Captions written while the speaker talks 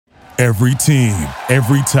Every team,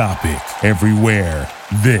 every topic, everywhere.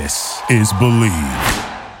 This is Believe.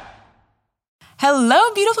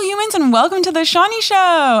 Hello, beautiful humans, and welcome to The Shawnee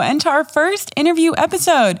Show and to our first interview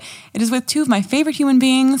episode. It is with two of my favorite human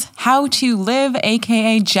beings, How to Live,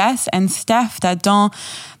 aka Jess and Steph Dadon.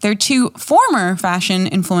 They're two former fashion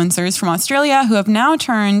influencers from Australia who have now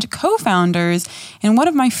turned co-founders in one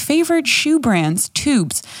of my favorite shoe brands,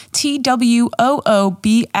 Twoobs, Twoobs.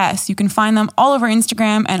 You can find them all over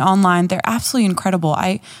Instagram and online. They're absolutely incredible.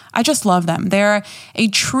 I just love them. They're a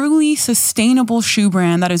truly sustainable shoe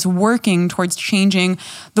brand that is working towards changing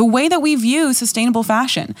the way that we view sustainable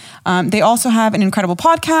fashion. They also have an incredible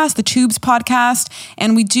podcast, the Twoobs podcast,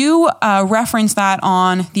 and we do reference that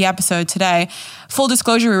on the episode today. Full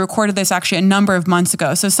disclosure, we recorded this actually a number of months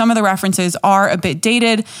ago, so some of the references are a bit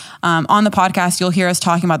dated. On the podcast, you'll hear us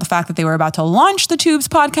talking about the fact that they were about to launch the Twoobs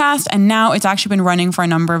podcast, and now it's actually been running for a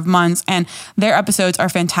number of months, and their episodes are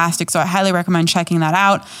fantastic, so I highly recommend checking that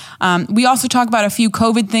out. We also talk about a few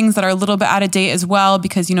COVID things that are a little bit out of date as well,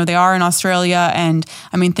 because, you know, they are in Australia, and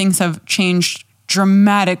I mean, things have changed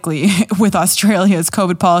dramatically with Australia's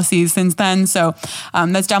COVID policies since then. So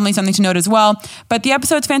that's definitely something to note as well. But the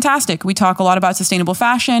episode's fantastic. We talk a lot about sustainable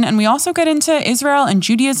fashion, and we also get into Israel and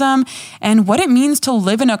Judaism and what it means to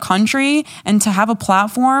live in a country and to have a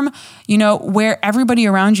platform, you know, where everybody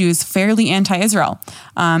around you is fairly anti-Israel.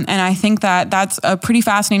 And I think that that's a pretty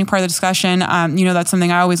fascinating part of the discussion. You know, that's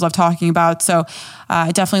something I always love talking about. So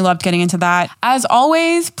I definitely loved getting into that. As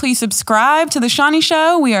always, please subscribe to The Shawnee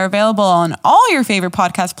Show. We are available on all your favorite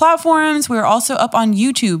podcast platforms. We're also up on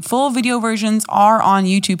YouTube. Full video versions are on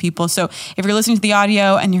YouTube, people. So if you're listening to the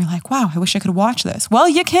audio and you're like, wow, I wish I could watch this. Well,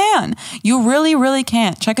 you can. You really, really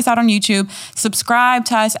can. Check us out on YouTube. Subscribe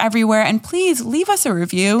to us everywhere. And please leave us a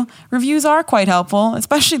review. Reviews are quite helpful,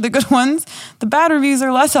 especially the good ones. The bad reviews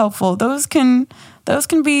are less helpful. Those can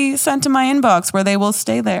be sent to my inbox where they will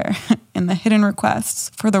stay there in the hidden requests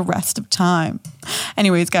for the rest of time.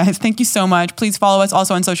 Anyways, guys, thank you so much. Please follow us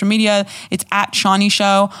also on social media. It's at Shawnee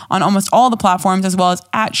Show on almost all the platforms, as well as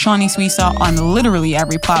at Shawnee Suisa on literally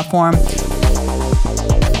every platform.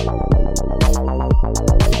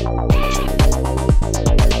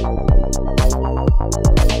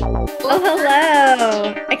 Oh,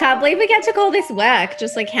 hello. I can't believe we get to call this work,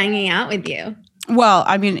 just like hanging out with you. Well,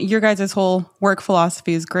 I mean, your guys' whole work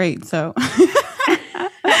philosophy is great, so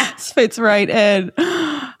this fits right in.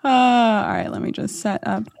 All right, let me just set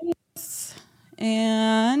up this.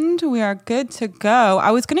 And we are good to go. I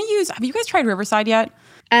was going to use, have you guys tried Riverside yet?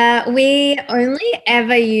 We only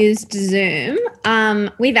ever used Zoom.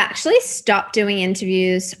 We've actually stopped doing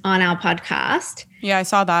interviews on our podcast. Yeah, I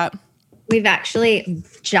saw that. We've actually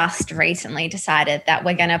just recently decided that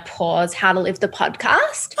we're going to pause How to Live the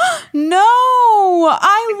podcast. No,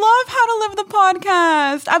 I love How to Live the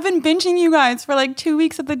podcast. I've been binging you guys for like 2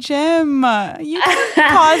 weeks at the gym. You can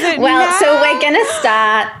pause it now. So we're going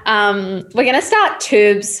to start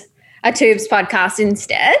Twoobs, a Twoobs podcast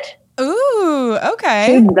instead. Ooh, okay.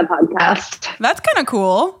 Twoobs the podcast. That's kind of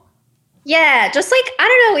cool. Yeah, just like, I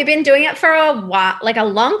don't know, we've been doing it for a while, like a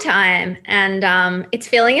long time, and it's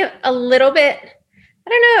feeling a little bit, I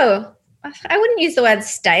don't know, I wouldn't use the word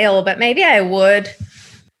stale, but maybe I would.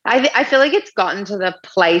 I feel like it's gotten to the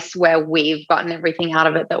place where we've gotten everything out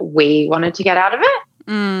of it that we wanted to get out of it.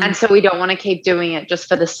 And so we don't want to keep doing it just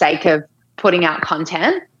for the sake of putting out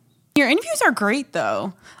content. Your interviews are great,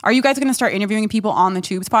 though. Are you guys going to start interviewing people on the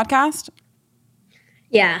Twoobs podcast?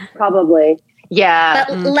 Yeah. Probably. Yeah.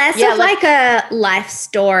 But less of like a life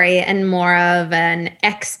story and more of an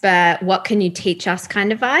expert, what can you teach us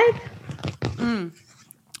kind of vibe.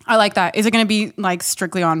 I like that. Is it going to be like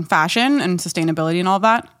strictly on fashion and sustainability and all of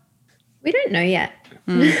that? We don't know yet.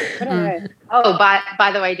 I don't know. Oh,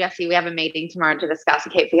 by the way, Jessie, we have a meeting tomorrow to discuss. I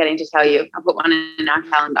keep forgetting to tell you. I put one in our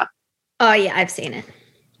calendar. Oh, yeah, I've seen it.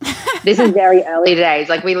 This is very early days.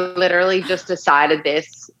 Like we literally just decided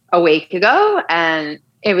this a week ago, and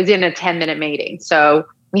it was in a 10-minute meeting. So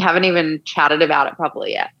we haven't even chatted about it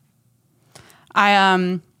properly yet.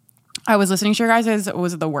 I was listening to your guys'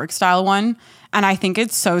 was the work style one, and I think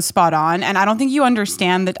it's so spot on. And I don't think you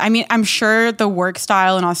understand that. I mean, I'm sure the work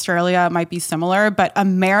style in Australia might be similar, but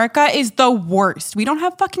America is the worst. We don't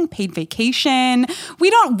have fucking paid vacation. We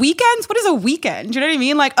don't weekends. What is a weekend? Do you know what I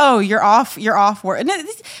mean? Like, oh, you're off work. And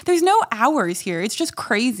there's no hours here. It's just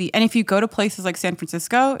crazy. And if you go to places like San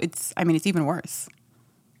Francisco, it's even worse.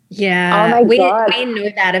 Yeah. Oh my God. We know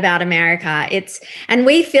that about America. And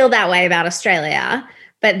we feel that way about Australia.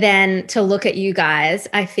 But then to look at you guys,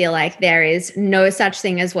 I feel like there is no such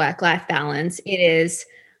thing as work-life balance. It is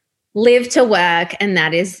live to work, and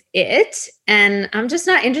that is it. And I'm just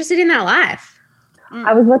not interested in that life.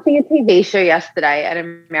 I was watching a TV show yesterday,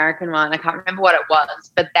 an American one. I can't remember what it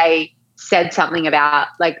was, but they said something about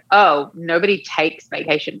like, oh, nobody takes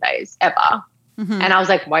vacation days ever. And I was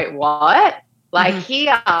like, wait, what? Like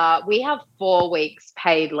here, we have 4 weeks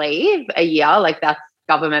paid leave a year. Like that's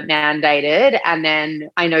government mandated. And then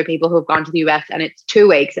I know people who have gone to the US and it's 2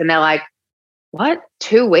 weeks and they're like, what?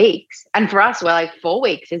 2 weeks? And for us, we're like 4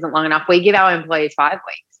 weeks isn't long enough. We give our employees 5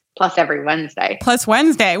 weeks. Plus every Wednesday. Plus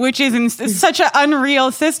Wednesday, which is such an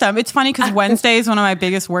unreal system. It's funny because Wednesday is one of my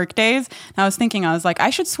biggest work days. And I was like, I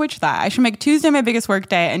should switch that. I should make Tuesday my biggest work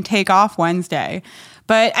day and take off Wednesday.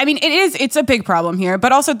 But I mean, it's a big problem here.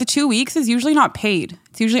 But also the 2 weeks is usually not paid.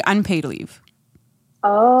 It's usually unpaid leave.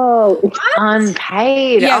 Oh, it's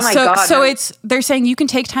unpaid. Yeah, oh my God. So they're saying you can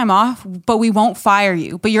take time off, but we won't fire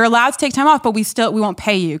you. But you're allowed to take time off, but we won't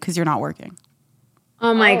pay you because you're not working.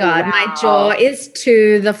 Oh my God, wow. My jaw is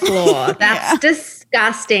to the floor. That's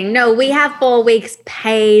disgusting. No, we have 4 weeks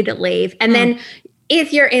paid leave. And then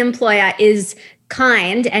if your employer is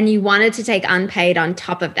kind and you wanted to take unpaid on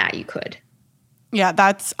top of that, you could. Yeah,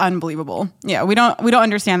 that's unbelievable. Yeah, we don't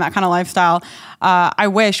understand that kind of lifestyle. I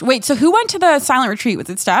wish. Wait, so who went to the silent retreat? Was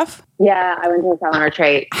it Steph? Yeah, I went to the silent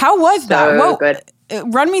retreat. How was that? So good.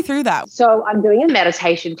 Run me through that. So I'm doing a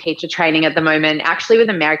meditation teacher training at the moment, actually with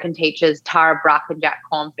American teachers, Tara Bruck and Jack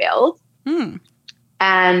Cornfield.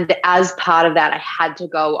 And as part of that, I had to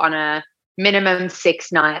go on a minimum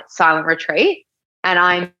 6-night silent retreat. And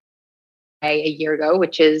I'm a year ago,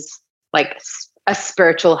 which is like a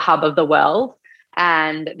spiritual hub of the world.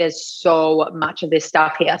 And there's so much of this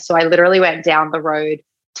stuff here. So I literally went down the road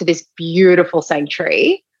to this beautiful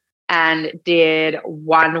sanctuary and did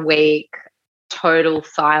 1 week total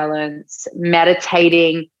silence,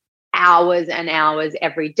 meditating hours and hours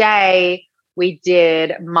every day. We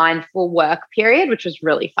did mindful work period, which was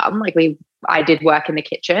really fun. Like I did work in the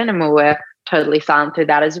kitchen and we were totally silent through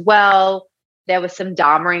that as well. There was some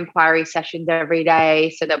Dharma inquiry sessions every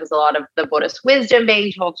day. So there was a lot of the Buddhist wisdom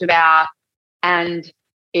being talked about. And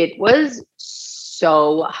it was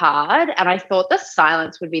so hard. And I thought the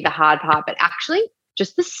silence would be the hard part, but actually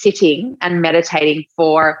just the sitting and meditating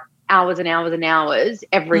for hours and hours and hours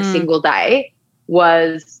every single day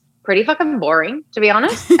was pretty fucking boring, to be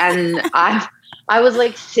honest. And I was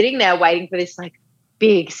like sitting there waiting for this like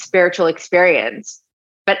big spiritual experience.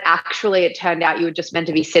 But actually it turned out you were just meant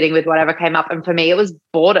to be sitting with whatever came up. And for me, it was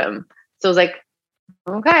boredom. So I was like,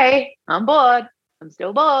 okay, I'm bored. I'm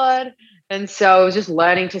still bored. And so I was just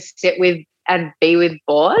learning to sit with and be with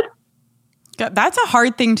bored. That's a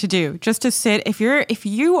hard thing to do, just to sit. If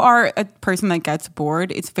you are a person that gets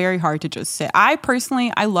bored, it's very hard to just sit. I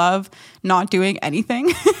love not doing anything.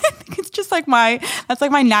 It's just like that's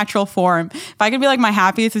like my natural form. If I could be like my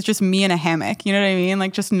happiest, it's just me in a hammock. You know what I mean?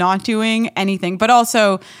 Like just not doing anything, but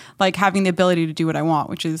also like having the ability to do what I want,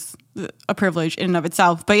 which is a privilege in and of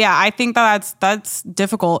itself. But yeah, I think that's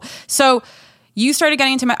difficult. So you started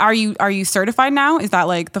getting into are you certified now? Is that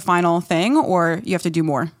like the final thing, or you have to do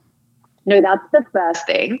more? No, that's the first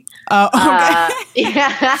thing. Oh, okay.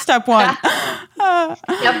 Yeah. Step 1.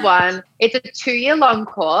 Step 1. It's a 2-year long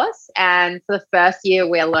course. And for the first year,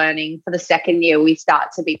 we're learning. For the second year, we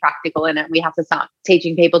start to be practical in it. We have to start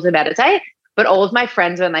teaching people to meditate. But all of my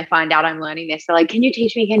friends, when they find out I'm learning this, they're like, can you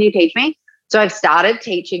teach me? Can you teach me? So I've started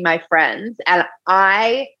teaching my friends. And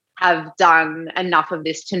I have done enough of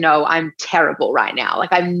this to know I'm terrible right now.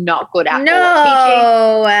 Like I'm not good at teaching.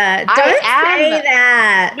 Don't say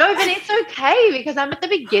that. No, but it's okay because I'm at the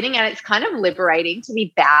beginning and it's kind of liberating to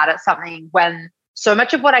be bad at something when so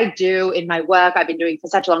much of what I do in my work I've been doing for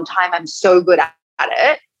such a long time, I'm so good at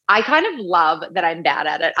it. I kind of love that I'm bad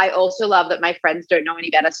at it. I also love that my friends don't know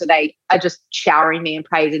any better. So they are just showering me in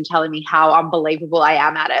praise and telling me how unbelievable I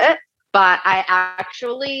am at it. But I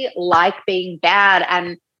actually like being bad,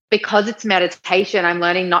 and because it's meditation, I'm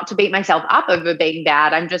learning not to beat myself up over being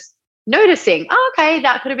bad. I'm just noticing, okay,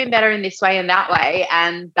 that could have been better in this way and that way.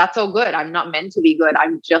 And that's all good. I'm not meant to be good.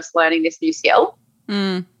 I'm just learning this new skill.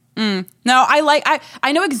 No,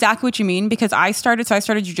 I know exactly what you mean because I started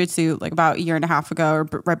jiu-jitsu like about a year and a half ago or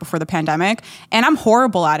right before the pandemic, and I'm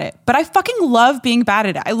horrible at it, but I fucking love being bad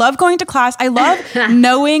at it. I love going to class. I love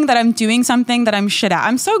knowing that I'm doing something that I'm shit at.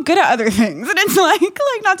 I'm so good at other things. And it's like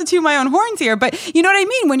not to toot my own horns here, but you know what I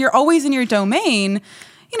mean? When you're always in your domain,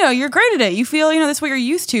 you know, you're great at it. You feel, this is what you're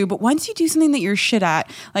used to. But once you do something that you're shit at,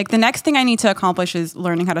 like the next thing I need to accomplish is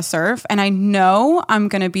learning how to surf. And I know I'm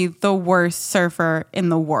going to be the worst surfer in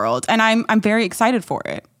the world. And I'm very excited for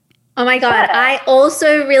it. Oh my God. I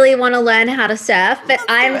also really want to learn how to surf, but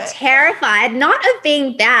I'm terrified, not of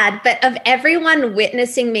being bad, but of everyone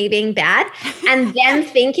witnessing me being bad and them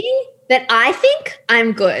thinking that I think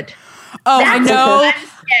I'm good. Oh, I know.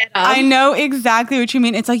 I know exactly what you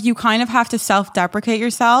mean. It's like you kind of have to self-deprecate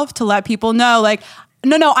yourself to let people know, like,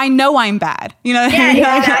 no, I know I'm bad. You know what I mean?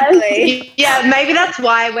 Exactly. Yeah, maybe that's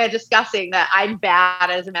why we're discussing that I'm bad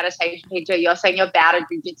as a meditation teacher. You're saying you're bad at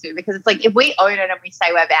jiu-jitsu, because it's like if we own it and we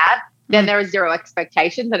say we're bad, then there is zero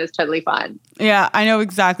expectations and it's totally fine. Yeah, I know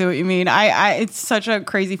exactly what you mean. I it's such a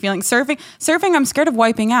crazy feeling. Surfing, I'm scared of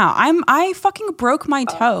wiping out. I fucking broke my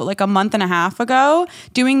toe like a month and a half ago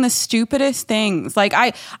doing the stupidest things. Like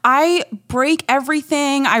I break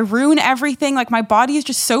everything. I ruin everything. Like my body is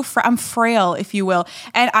just so I'm frail, if you will.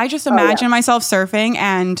 And I just imagine myself surfing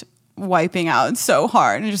and wiping out so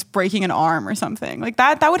hard and just breaking an arm or something. Like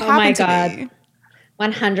that would happen to me.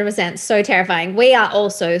 100%. So terrifying. We are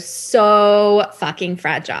also so fucking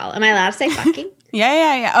fragile. Am I allowed to say fucking?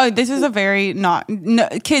 Yeah. Oh, this is a very no,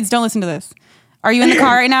 kids, don't listen to this. Are you in the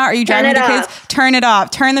car right now? Are you driving the kids? Turn it off.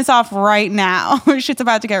 Turn this off right now. Shit's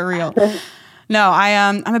about to get real. No,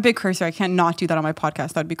 I'm a big cursor. I can't not do that on my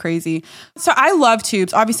podcast. That'd be crazy. So I love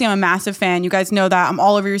tubes. Obviously, I'm a massive fan. You guys know that. I'm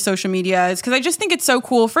all over your social medias because I just think it's so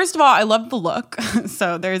cool. First of all, I love the look.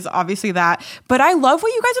 So there's obviously that. But I love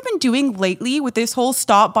what you guys have been doing lately with this whole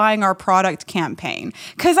Stop Buying Our Product campaign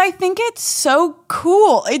because I think it's so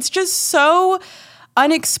cool. It's just so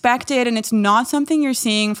unexpected, and it's not something you're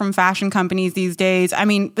seeing from fashion companies these days. I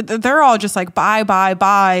mean, they're all just like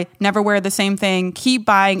buy, never wear the same thing, keep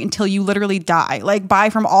buying until you literally die. Like buy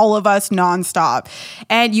from all of us nonstop.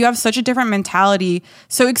 And you have such a different mentality.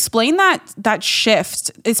 So explain that shift,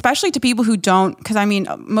 especially to people who don't, because I mean,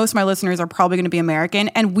 most of my listeners are probably going to be American,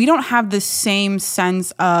 and we don't have the same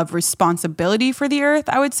sense of responsibility for the earth,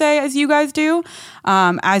 I would say, as you guys do.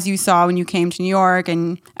 As you saw when you came to New York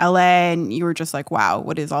and LA, and you were just like, wow,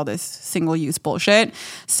 what is all this single-use bullshit?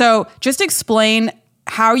 So just explain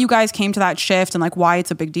how you guys came to that shift and like why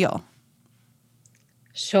it's a big deal.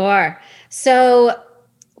 Sure. So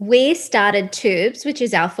we started Tubes, which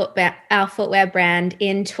is our footwear brand,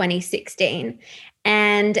 in 2016.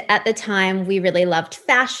 And at the time, we really loved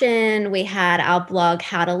fashion. We had our blog,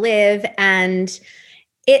 How to Live, and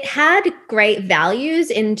it had great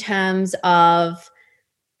values in terms of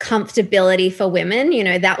comfortability for women. You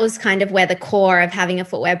know, that was kind of where the core of having a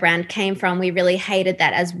footwear brand came from. We really hated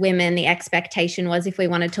that as women. The expectation was if we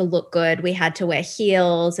wanted to look good, we had to wear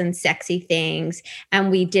heels and sexy things, and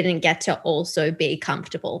we didn't get to also be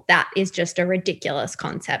comfortable. That is just a ridiculous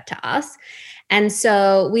concept to us. And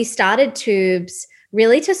so we started Tubes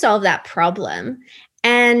really to solve that problem.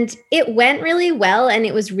 And it went really well, and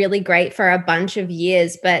it was really great for a bunch of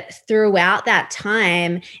years. But throughout that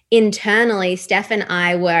time, internally, Steph and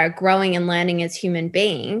I were growing and learning as human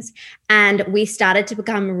beings. And we started to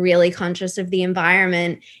become really conscious of the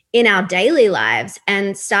environment in our daily lives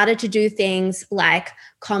and started to do things like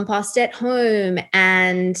compost at home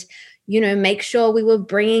and, you know, make sure we were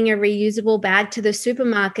bringing a reusable bag to the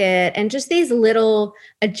supermarket, and just these little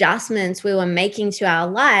adjustments we were making to our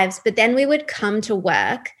lives. But then we would come to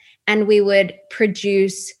work and we would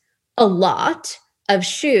produce a lot of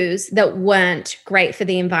shoes that weren't great for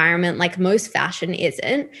the environment, like most fashion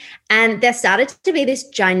isn't. And there started to be this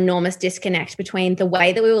ginormous disconnect between the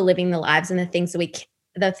way that we were living the lives and the things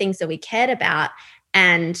that we cared about,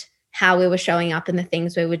 and how we were showing up in the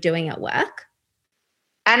things we were doing at work.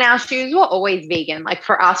 And our shoes were always vegan. Like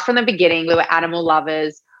for us from the beginning, we were animal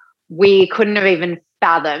lovers. We couldn't have even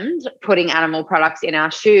fathomed putting animal products in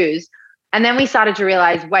our shoes. And then we started to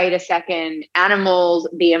realize, wait a second, animals,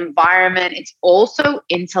 the environment, it's also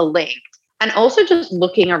interlinked. And also just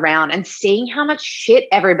looking around and seeing how much shit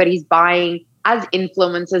everybody's buying as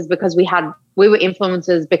influencers, because we were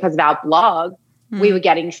influencers because of our blog. We were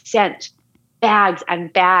getting sent bags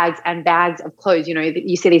and bags and bags of clothes. You know,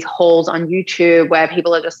 you see these hauls on YouTube where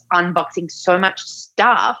people are just unboxing so much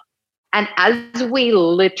stuff. And as we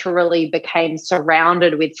literally became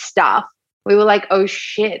surrounded with stuff, we were like, oh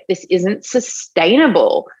shit, this isn't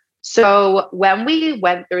sustainable. So when we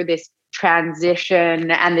went through this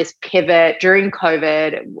transition and this pivot during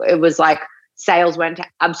COVID, it was like sales went to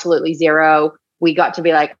absolutely zero. We got to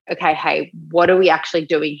be like, okay, hey, what are we actually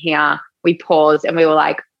doing here? We paused and we were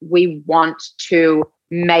like, we want to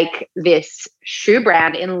make this shoe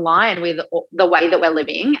brand in line with the way that we're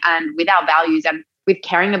living and with our values and with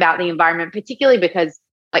caring about the environment, particularly because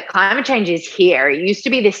like climate change is here. It used to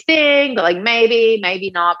be this thing, but like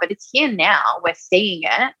maybe not, but it's here now. We're seeing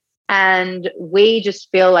it. And we just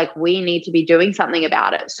feel like we need to be doing something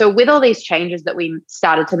about it. So with all these changes that we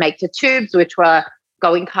started to make to Tubes, which were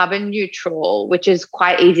going carbon neutral, which is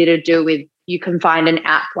quite easy to do with, you can find an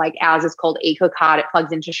app like ours is called EcoCard. It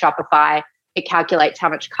plugs into Shopify. It calculates how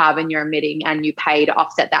much carbon you're emitting and you pay to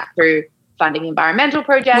offset that through funding environmental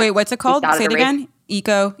projects. Wait, what's it called? Say it again.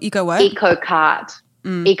 Eco what? Eco cart.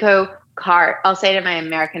 Eco cart. I'll say it in my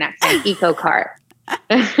American accent. Eco cart.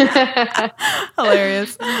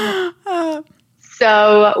 Hilarious.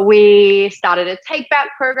 So we started a take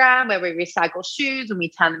back program where we recycle shoes and we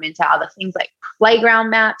turn them into other things like playground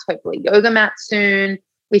mats, hopefully yoga mats soon.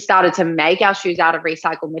 We started to make our shoes out of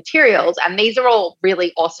recycled materials. And these are all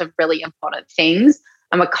really awesome, really important things.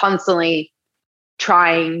 And we're constantly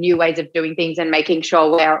trying new ways of doing things and making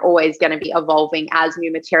sure we're always going to be evolving as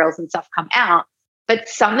new materials and stuff come out. But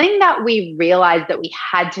something that we realized that we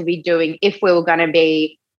had to be doing if we were going to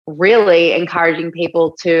be really encouraging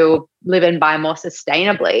people to live and buy more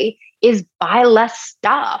sustainably is buy less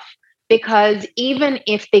stuff. Because even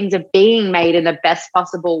if things are being made in the best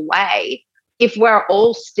possible way, if we're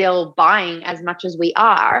all still buying as much as we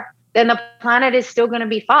are, then the planet is still going to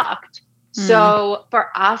be fucked. So for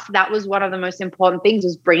us, that was one of the most important things,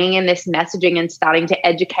 was bringing in this messaging and starting to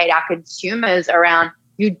educate our consumers around,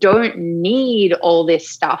 you don't need all this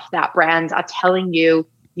stuff that brands are telling you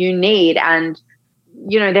you need. And,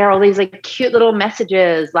 there are all these like cute little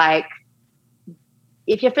messages like,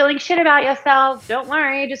 if you're feeling shit about yourself, don't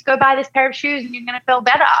worry, just go buy this pair of shoes and you're going to feel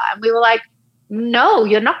better. And we were like, no,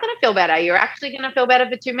 you're not going to feel better. You're actually going to feel better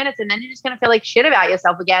for 2 minutes and then you're just going to feel like shit about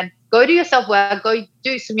yourself again. Go do your self-work, go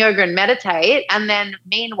do some yoga and meditate. And then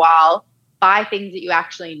meanwhile, buy things that you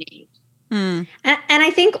actually need. And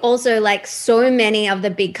I think also like so many of the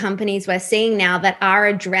big companies we're seeing now that are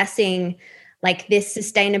addressing like this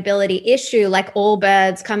sustainability issue, like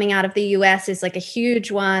Allbirds coming out of the US is like a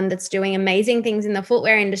huge one that's doing amazing things in the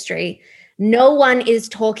footwear industry. No one is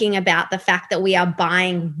talking about the fact that we are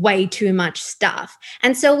buying way too much stuff.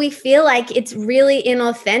 And so we feel like it's really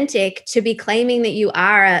inauthentic to be claiming that you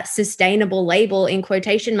are a sustainable label in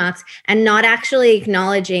quotation marks and not actually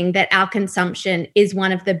acknowledging that our consumption is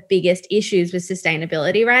one of the biggest issues with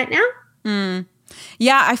sustainability right now.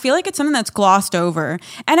 Yeah, I feel like it's something that's glossed over.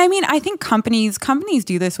 And I mean, I think companies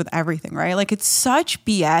do this with everything, right? Like it's such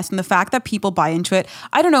BS. And the fact that people buy into it,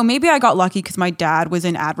 I don't know, maybe I got lucky because my dad was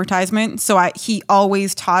in advertisement. So he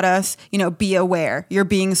always taught us, be aware, you're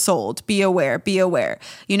being sold, be aware, be aware.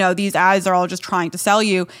 These ads are all just trying to sell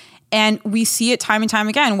you. And we see it time and time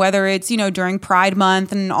again, whether it's, during Pride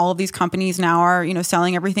Month and all of these companies now are,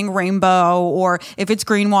 selling everything rainbow, or if it's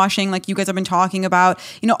greenwashing, like you guys have been talking about,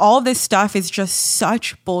 all of this stuff is just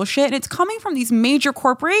such bullshit. And it's coming from these major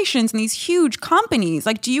corporations and these huge companies.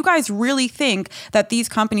 Like, do you guys really think that these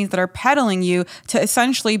companies that are peddling you to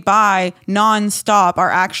essentially buy nonstop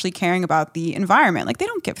are actually caring about the environment? Like, they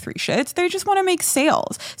don't give three shits. They just want to make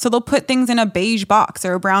sales. So they'll put things in a beige box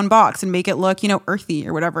or a brown box and make it look, earthy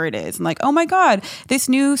or whatever it is. And like, oh my God, this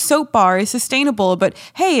new soap bar is sustainable, but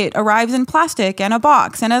hey, it arrives in plastic and a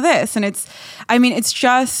box and a this. And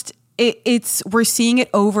we're seeing it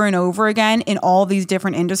over and over again in all these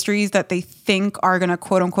different industries that they think are going to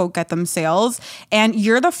quote unquote get them sales. And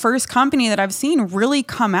you're the first company that I've seen really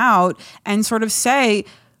come out and sort of say,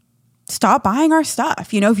 stop buying our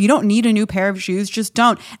stuff. If you don't need a new pair of shoes, just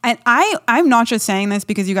don't. And I'm not just saying this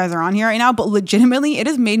because you guys are on here right now, but legitimately it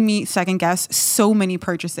has made me second guess so many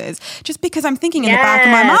purchases just because I'm thinking in the back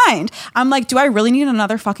of my mind, I'm like, do I really need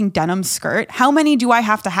another fucking denim skirt? How many do I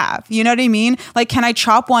have to have? You know what I mean? Like, can I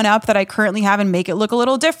chop one up that I currently have and make it look a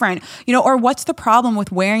little different? Or what's the problem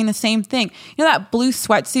with wearing the same thing? That blue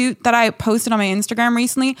sweatsuit that I posted on my Instagram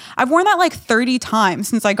recently, I've worn that like 30 times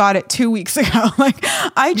since I got it 2 weeks ago. Like,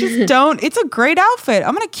 I just don't. It's a great outfit.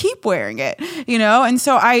 I'm going to keep wearing it, And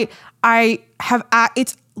so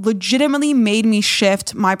it's legitimately made me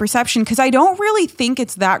shift my perception because I don't really think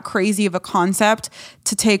it's that crazy of a concept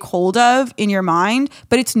to take hold of in your mind,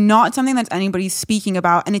 but it's not something that anybody's speaking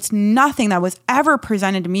about. And it's nothing that was ever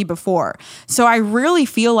presented to me before. So I really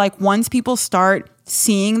feel like once people start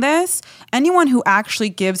seeing this, anyone who actually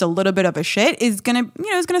gives a little bit of a shit is gonna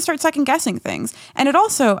start second guessing things. And it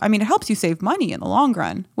also, it helps you save money in the long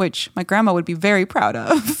run, which my grandma would be very proud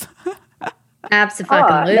of.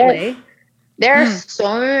 Absolutely. There are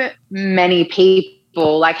so many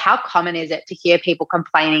people, like how common is it to hear people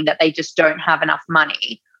complaining that they just don't have enough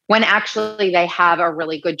money when actually they have a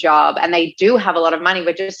really good job and they do have a lot of money.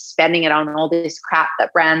 We're just spending it on all this crap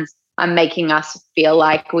that brands are making us feel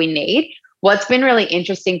like we need. What's been really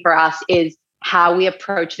interesting for us is how we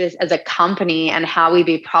approach this as a company and how we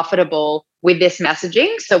be profitable with this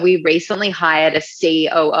messaging. So we recently hired a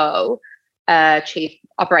COO, Chief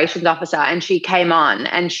Operations Officer, and she came on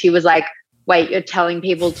and she was like, wait, you're telling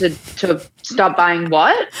people to stop buying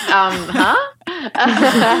what? And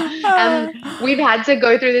we've had to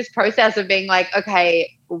go through this process of being like,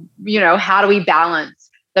 okay, how do we balance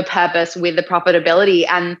the purpose with the profitability.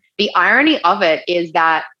 And the irony of it is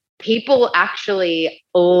that people actually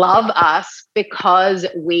love us because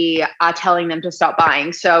we are telling them to stop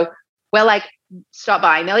buying. So we're like, stop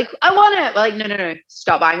buying. They're like, I want it. We're like, no,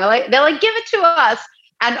 stop buying. They're like, give it to us.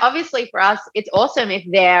 And obviously for us, it's awesome if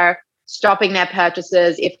they're stopping their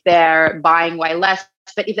purchases, if they're buying way less.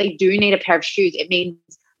 But if they do need a pair of shoes, it means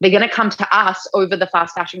they're going to come to us over the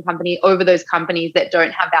fast fashion company, over those companies that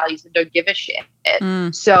don't have values and don't give a shit.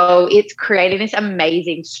 So it's creating this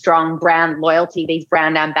amazing, strong brand loyalty, these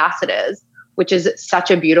brand ambassadors, which is such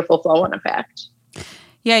a beautiful flow-on effect.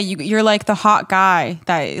 Yeah, you're like the hot guy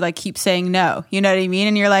that like keeps saying no. You know what I mean?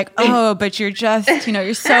 And you're like, oh, but you're just,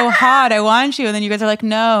 you're so hot. I want you. And then you guys are like,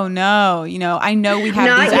 no. I know we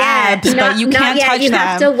have these abs, but you can't touch them. You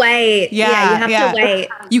have to wait. Yeah, you have to wait.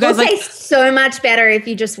 You guys will taste so much better if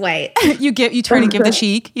you just wait. you turn and give the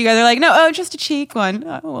cheek. You guys are like, no, just a cheek one.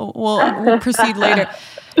 We'll proceed later.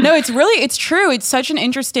 No, it's true. It's such an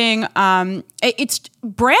interesting, it's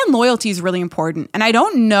brand loyalty is really important. And I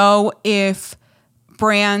don't know if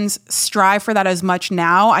brands strive for that as much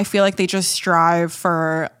now. I feel like they just strive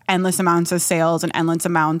for endless amounts of sales and endless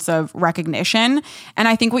amounts of recognition. And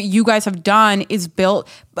I think what you guys have done is built,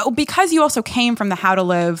 because you also came from the How to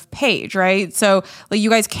Live page, right? So like you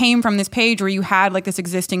guys came from this page where you had like this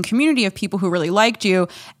existing community of people who really liked you.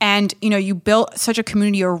 And, you built such a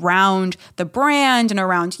community around the brand and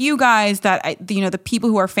around you guys that, the people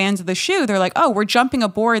who are fans of the shoe, they're like, oh, we're jumping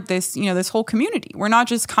aboard this, this whole community. We're not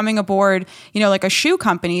just coming aboard, like a shoe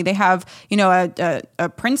company. They have, a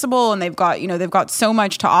principle, and they've got so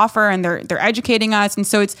much to offer, and they're educating us. And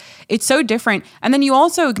so it's so different. And then you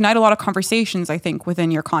also ignite a lot of conversations, I think, within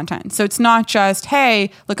your content. So it's not just, hey,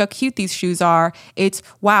 look how cute these shoes are. It's,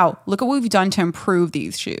 wow, look at what we've done to improve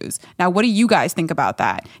these shoes. Now, what do you guys think about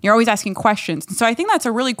that? You're always asking questions. And so I think that's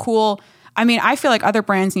a really cool, I feel like other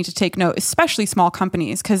brands need to take note, especially small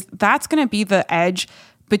companies, because that's going to be the edge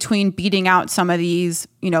between beating out some of these,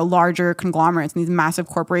 larger conglomerates and these massive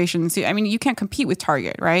corporations. You can't compete with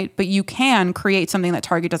Target, right? But you can create something that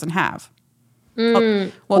Target doesn't have.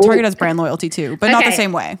 Well, Target has brand loyalty too, but not the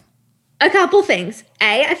same way. A couple things.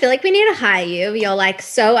 I feel like we need to hire you. You're like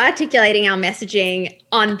so articulating our messaging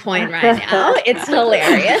on point right now. It's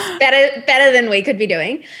hilarious. Better than we could be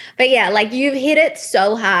doing. But yeah, like you've hit it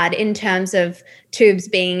so hard in terms of Tubes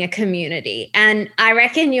being a community. And I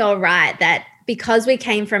reckon you're right that because we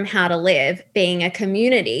came from How to Live being a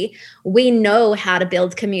community, we know how to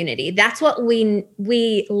build community. That's what we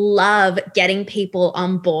love, getting people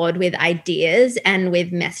on board with ideas and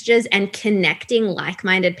with messages and connecting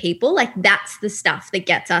like-minded people. Like that's the stuff that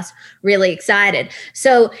gets us really excited.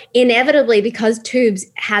 So inevitably, because Tubes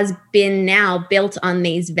has been now built on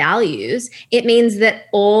these values, it means that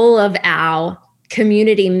all of our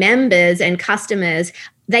community members and customers,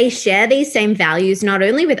 they share these same values, not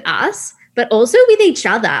only with us, but also with each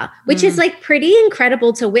other, which is like pretty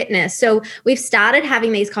incredible to witness. So we've started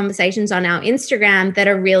having these conversations on our Instagram that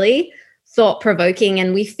are really thought-provoking,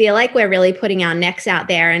 and we feel like we're really putting our necks out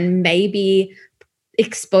there and maybe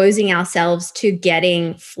exposing ourselves to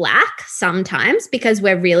getting flack sometimes because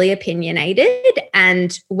we're really opinionated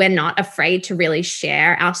and we're not afraid to really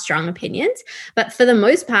share our strong opinions. But for the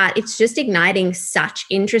most part, it's just igniting such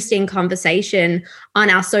interesting conversation on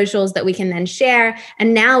our socials that we can then share.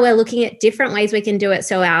 And now we're looking at different ways we can do it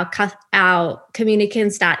so our community can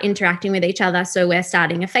start interacting with each other. So we're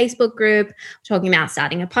starting a Facebook group, talking about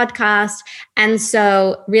starting a podcast. And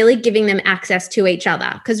so really giving them access to each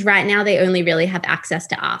other, because right now they only really have access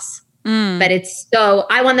to us. But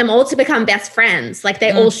I want them all to become best friends. Like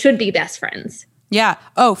they all should be best friends. Yeah.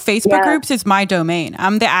 Oh, Facebook groups is my domain.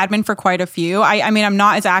 I'm the admin for quite a few. I'm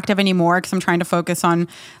not as active anymore because I'm trying to focus on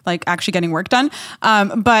like actually getting work done.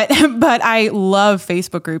 But I love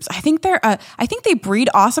Facebook groups. I think they breed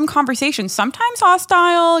awesome conversations, sometimes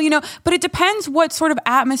hostile, but it depends what sort of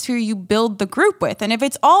atmosphere you build the group with. And if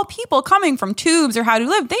it's all people coming from Tubes or How to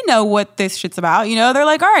Live, they know what this shit's about. They're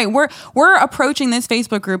like, all right, we're approaching this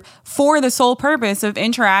Facebook group for the sole purpose of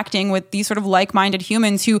interacting with these sort of like-minded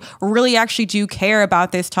humans who really actually do care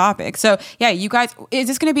about this topic. So yeah, you guys, is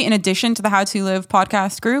this going to be in addition to the How to Live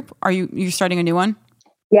podcast group? Are you're starting a new one?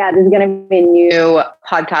 Yeah, there's going to be a new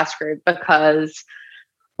podcast group because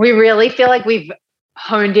we really feel like we've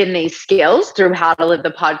honed in these skills through How to Live the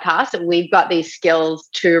podcast. We've got these skills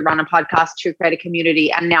to run a podcast, to create a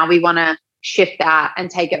community. And now we want to shift that and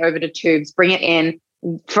take it over to Tubes, bring it in.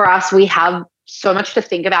 For us, we have so much to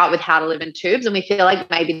think about with How to Live in Tubes. And we feel like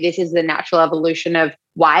maybe this is the natural evolution of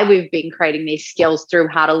why we've been creating these skills through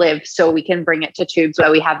How to Live, so we can bring it to Tubes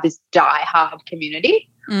where we have this die-hard community.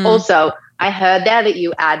 Also, I heard there that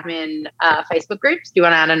you admin Facebook groups. Do you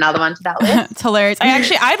want to add another one to that list? It's hilarious.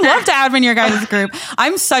 I'd love to admin your guys' group.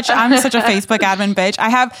 I'm such a Facebook admin bitch.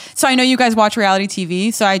 I know you guys watch reality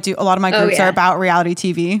TV, so I do a lot of my groups are about reality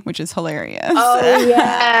TV, which is hilarious. Oh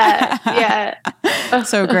yeah.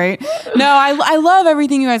 So great. No, I love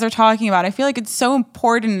everything you guys are talking about. I feel like it's so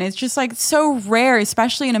important. It's just like so rare,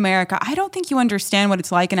 especially in America. I don't think you understand what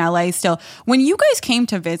it's like in LA still. When you guys came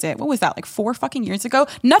to visit, what was that, like 4 fucking years ago?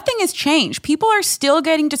 Nothing has changed. People are still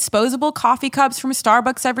getting disposable coffee cups from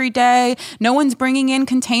Starbucks every day. No one's bringing in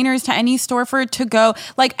containers to any store for it to go.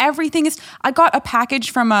 Like everything is. I got a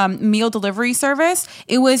package from a meal delivery service.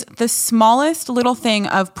 It was the smallest little thing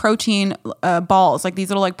of protein balls, like these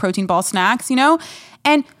little like protein ball snacks,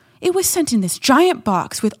 and it was sent in this giant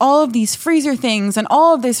box with all of these freezer things and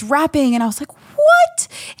all of this wrapping. And I was like, what?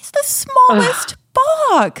 It's the smallest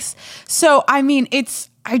box. So, I mean,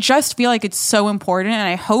 I just feel like it's so important. And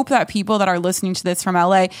I hope that people that are listening to this from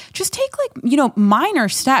LA just take minor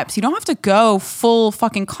steps. You don't have to go full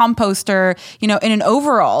fucking composter, in an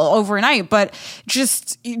overall overnight, but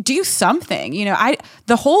just do something.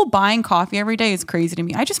 The whole buying coffee every day is crazy to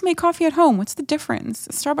me. I just make coffee at home. What's the difference?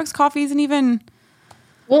 Starbucks coffee isn't even...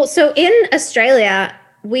 Well, so in Australia,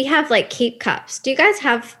 we have like keep cups. Do you guys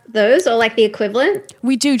have those or like the equivalent?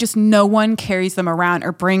 We do, just no one carries them around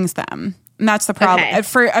or brings them. And that's the problem. Okay.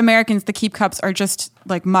 For Americans, the keep cups are just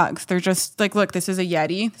like mugs. They're just like, look, this is a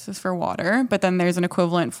Yeti. This is for water. But then there's an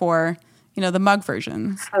equivalent for, the mug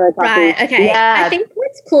versions. Right. Okay. Yeah. I think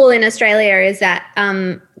what's cool in Australia is that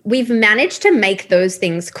we've managed to make those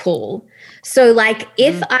things cool. So like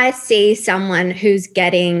if I see someone who's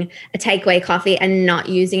getting a takeaway coffee and not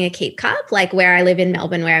using a keep cup, like where I live in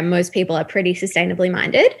Melbourne, where most people are pretty sustainably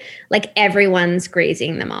minded, like everyone's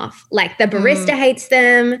greasing them off. Like the barista hates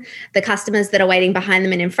them. The customers that are waiting behind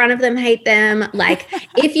them and in front of them hate them. Like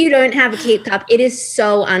if you don't have a keep cup, it is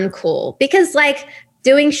so uncool because like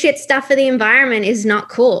doing shit stuff for the environment is not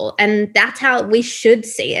cool. And that's how we should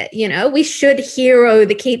see it. We should hero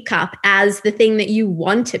the keep cup as the thing that you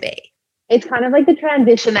want to be. It's kind of like the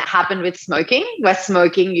transition that happened with smoking, where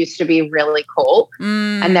smoking used to be really cool.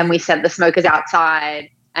 And then we sent the smokers outside.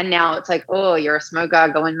 And now it's like, oh, you're a smoker,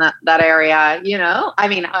 go in that area, I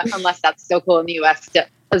mean, unless that's still cool in the US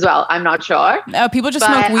as well. I'm not sure. People just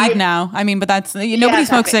smoke weed now. I mean, but that's, nobody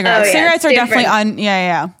smokes cigarettes. Cigarettes are definitely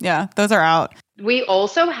yeah. Those are out. We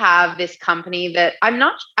also have this company that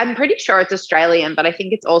I'm pretty sure it's Australian, but I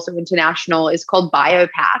think it's also international. It's called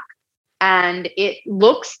BioPack. And it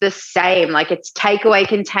looks the same, like it's takeaway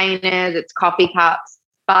containers, it's coffee cups,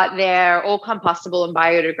 but they're all compostable and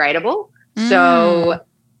biodegradable. So,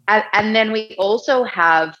 and then we also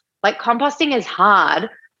have, like, composting is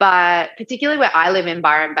hard, but particularly where I live in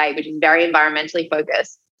Byron Bay, which is very environmentally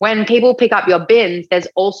focused, when people pick up your bins, there's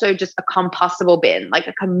also just a compostable bin, like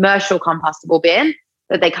a commercial compostable bin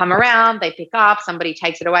that they come around, they pick up, somebody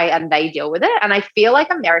takes it away and they deal with it. And I feel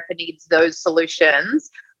like America needs those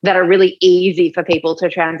solutions that are really easy for people to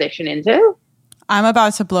transition into. I'm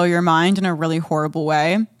about to blow your mind in a really horrible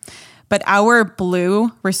way, but our blue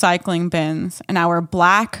recycling bins and our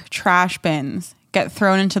black trash bins get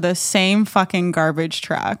thrown into the same fucking garbage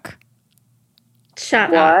truck.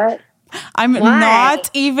 Shut up. I'm not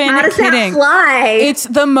even How does kidding. That fly? It's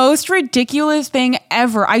the most ridiculous thing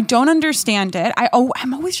ever. I don't understand it.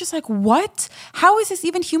 I'm always just like, what? How is this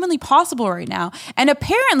even humanly possible right now? And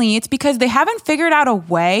apparently it's because they haven't figured out a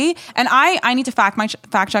way. And I need to fact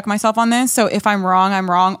check myself on this. So if I'm wrong,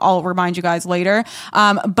 I'm wrong. I'll remind you guys later.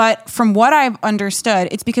 But from what I've understood,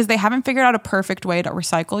 it's because they haven't figured out a perfect way to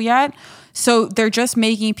recycle yet. So they're just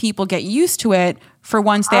making people get used to it for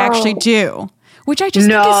once they actually do. Which I just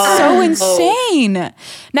think is so insane.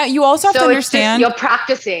 Now, you also have to understand. You're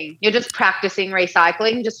just practicing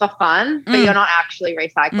recycling just for fun, but you're not actually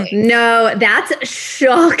recycling. No, that's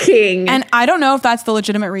shocking. And I don't know if that's the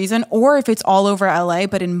legitimate reason or if it's all over LA,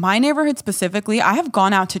 but in my neighborhood specifically, I have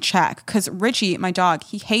gone out to check because Richie, my dog,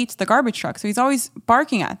 he hates the garbage truck. So he's always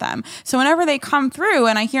barking at them. So whenever they come through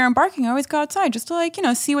and I hear him barking, I always go outside just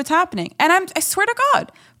to see what's happening. And I swear to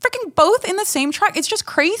God, freaking both in the same truck. It's just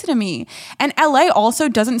crazy to me. And LA also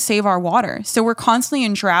doesn't save our water. So we're constantly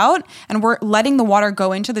in drought and we're letting the water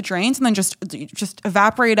go into the drains and then just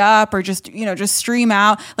evaporate up or just stream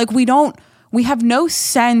out. Like we have no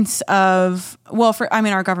sense of,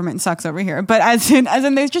 our government sucks over here, but as in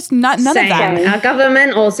there's just none of that. Our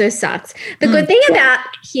government also sucks. The good thing about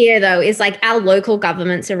here though is like our local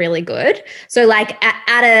governments are really good. So like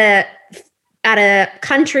at a at a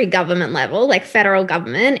country government level, like federal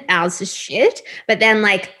government, ours is shit. But then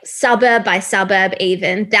like suburb by suburb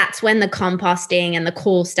even, that's when the composting and the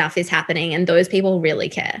cool stuff is happening and those people really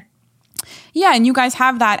care. Yeah, and you guys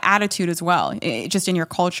have that attitude as well, just in your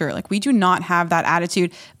culture. Like we do not have that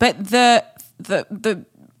attitude. But the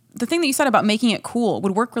thing that you said about making it cool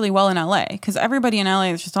would work really well in LA, because everybody in LA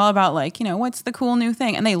is just all about like, you know, what's the cool new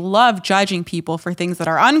thing? And they love judging people for things that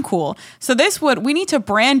are uncool. So we need to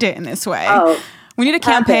brand it in this way. Oh, we need a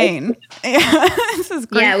campaign. This is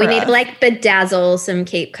great. Yeah, we need to like bedazzle some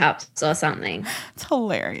keep cups or something. It's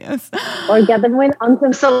hilarious. Or get them on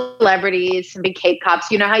some celebrities, some big keep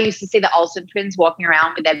cups. You know how you used to see the Olsen twins walking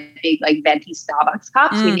around with their big like venti Starbucks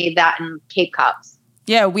cups? We need that in keep cups.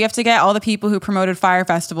 Yeah, we have to get all the people who promoted Fire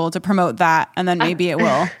Festival to promote that, and then maybe it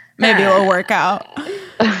will work out.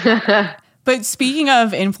 But speaking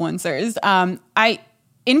of influencers,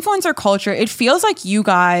 influencer culture, it feels like you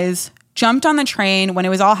guys jumped on the train when it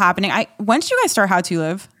was all happening. When did you guys start How To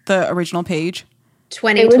Live, the original page?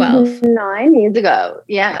 2012. It was 9 years ago.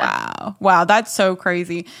 Yeah. Wow. That's so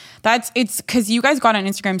crazy. It's because you guys got on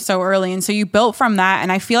Instagram so early. And so you built from that. And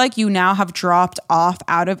I feel like you now have dropped off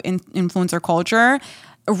out of influencer culture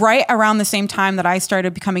right around the same time that I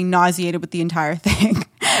started becoming nauseated with the entire thing.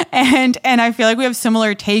 And I feel like we have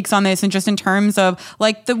similar takes on this, and just in terms of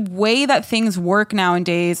like the way that things work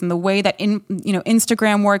nowadays and the way that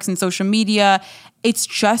Instagram works and social media. It's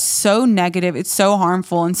just so negative. It's so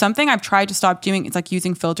harmful. And something I've tried to stop doing is like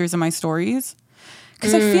using filters in my stories,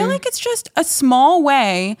 because I feel like it's just a small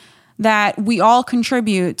way that we all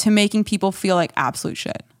contribute to making people feel like absolute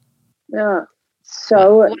shit. Yeah,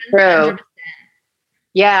 so true.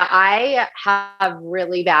 Yeah, I have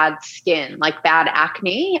really bad skin, like bad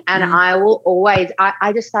acne. And I will always,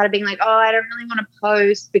 I just started being like, oh, I don't really want to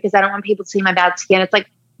post because I don't want people to see my bad skin. It's like,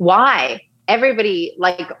 why? Everybody,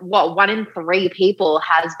 like 1 in 3 people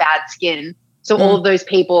has bad skin. So all of those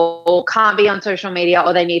people can't be on social media,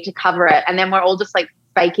 or they need to cover it. And then we're all just like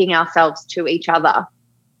faking ourselves to each other.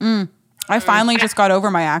 I finally just got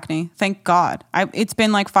over my acne. Thank God. It's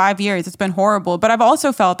been like 5 years. It's been horrible, but I've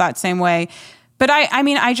also felt that same way. But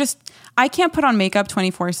I can't put on makeup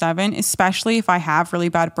 24/7, especially if I have really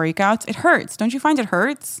bad breakouts. It hurts. Don't you find it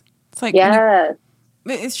hurts? It's like,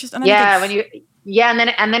 it's just, and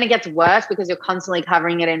then it gets worse because you're constantly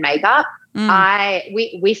covering it in makeup.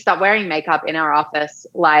 We stopped wearing makeup in our office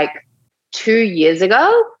like 2 years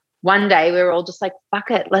ago. One day we were all just like, fuck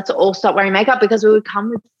it, let's all stop wearing makeup, because we would come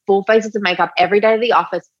with full faces of makeup every day to the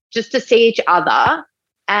office just to see each other.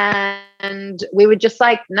 And we were just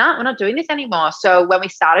like, no, we're not doing this anymore. So when we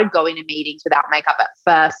started going to meetings without makeup, at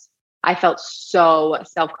first, I felt so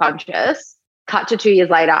self-conscious. Cut to 2 years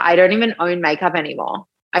later, I don't even own makeup anymore.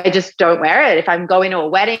 I just don't wear it. If I'm going to a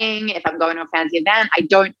wedding, if I'm going to a fancy event, I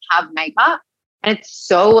don't have makeup. And it's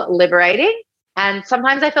so liberating. And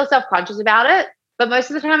sometimes I feel self-conscious about it, but most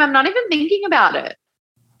of the time I'm not even thinking about it.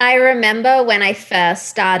 I remember when I first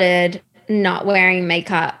started not wearing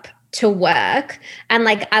makeup to work, and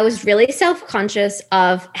like I was really self-conscious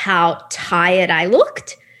of how tired I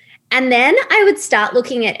looked. And then I would start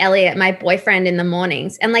looking at Elliot, my boyfriend, in the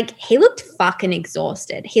mornings, and like he looked fucking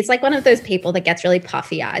exhausted. He's like one of those people that gets really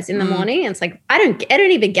puffy eyes in the morning. And it's like, I don't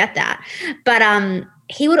even get that. But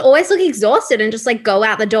he would always look exhausted and just like go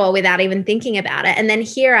out the door without even thinking about it. And then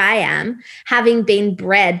here I am, having been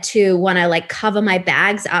bred to want to like cover my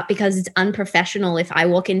bags up because it's unprofessional if I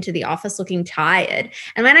walk into the office looking tired.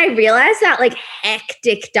 And when I realized that like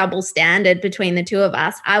hectic double standard between the two of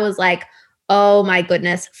us, I was like, oh my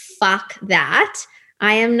goodness, fuck that.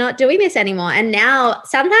 I am not doing this anymore. And now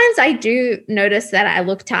sometimes I do notice that I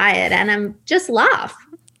look tired and I'm just laugh,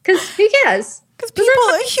 because who cares? Because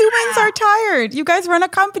humans are tired. You guys run a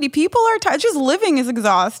company. People are tired. Just living is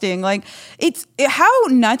exhausting. Like how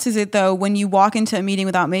nuts is it though when you walk into a meeting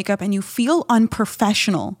without makeup and you feel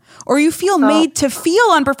unprofessional, or you feel made to feel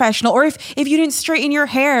unprofessional, or if you didn't straighten your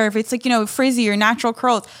hair, if it's like, frizzy or natural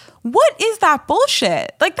curls. What is that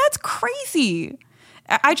bullshit? Like, that's crazy.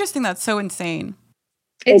 I just think that's so insane.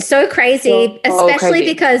 It's so crazy, especially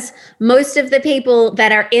because most of the people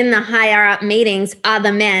that are in the higher up meetings are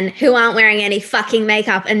the men who aren't wearing any fucking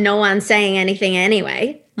makeup and no one's saying anything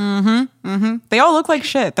anyway. They all look like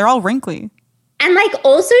shit. They're all wrinkly. And like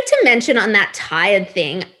also to mention on that tired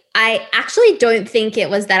thing, I actually don't think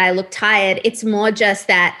it was that I look tired. It's more just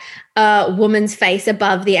that a woman's face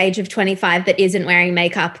above the age of 25 that isn't wearing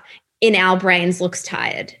makeup in our brains looks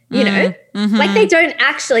tired, Like they don't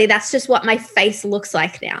actually, that's just what my face looks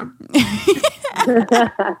like now.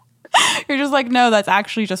 You're just like, no, that's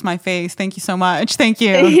actually just my face. Thank you so much. Thank you.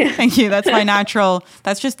 Yeah. Thank you. That's my natural.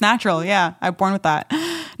 That's just natural. Yeah. I'm born with that.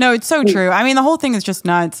 No, it's so true. I mean, the whole thing is just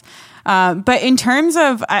nuts. But in terms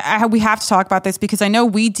of, we have to talk about this because I know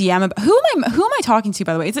we DM about, who am I talking to,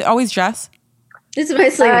 by the way? Is it always Jess? It's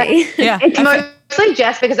mostly me. Yeah. It's mostly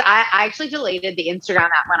Jess because I actually deleted the Instagram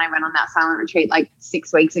app when I went on that silent retreat like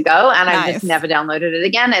 6 weeks ago, and I just never downloaded it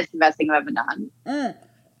again. It's the best thing I've ever done.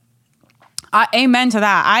 Amen to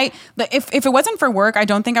that. If it wasn't for work, I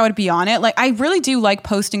don't think I would be on it. Like, I really do like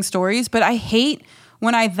posting stories, but I hate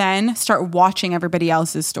when I then start watching everybody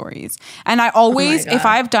else's stories. And I always, if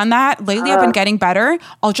I've done that, lately I've been getting better,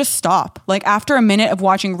 I'll just stop. Like, after a minute of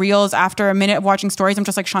watching reels, after a minute of watching stories, I'm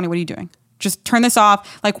just like, Shawnee, what are you doing? Just turn this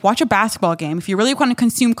off. Like, watch a basketball game. If you really want to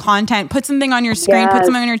consume content, put something on your screen, put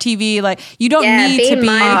something on your TV. Like, you don't need to be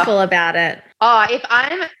mindful about it. Oh, if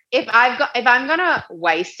I'm gonna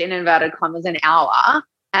waste, in inverted commas, an hour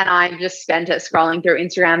and I just spent it scrolling through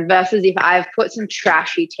Instagram versus if I've put some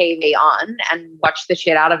trashy TV on and watched the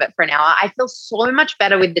shit out of it for an hour, I feel so much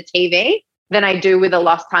better with the TV than I do with a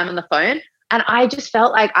lost time on the phone. And I just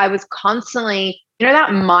felt like I was constantly,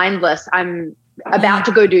 that mindless, I'm about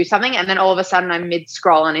to go do something, and then all of a sudden I'm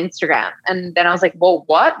mid-scroll on Instagram. And then I was like, well,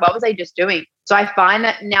 what was I just doing? So I find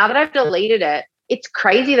that now that I've deleted it, it's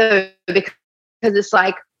crazy though, because it's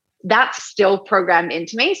like that's still programmed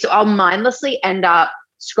into me. So I'll mindlessly end up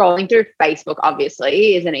scrolling through Facebook,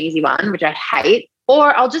 obviously, is an easy one, which I hate.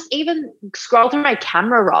 Or I'll just even scroll through my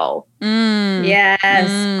camera roll. Yes.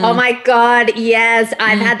 Oh my God. Yes.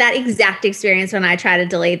 I've had that exact experience when I try to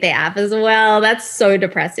delete the app as well. That's so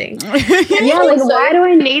depressing. Why do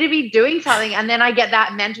I need to be doing something? And then I get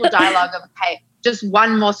that mental dialogue of, okay, just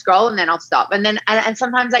one more scroll and then I'll stop. And then, and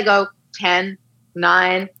sometimes I go 10,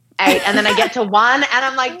 9, 8, and then I get to 1 and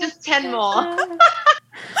I'm like, just 10 more.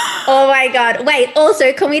 Oh my God. Wait,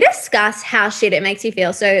 also, can we discuss how shit it makes you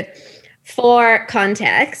feel? So, for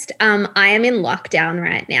context, I am in lockdown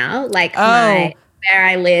right now. Like where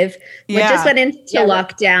I live, we just went into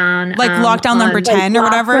lockdown. Like lockdown number 10 or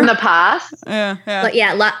whatever. From the past.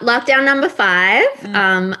 Lockdown number 5.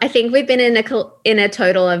 I think we've been in a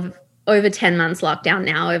total of over 10 months lockdown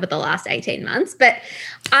now over the last 18 months. But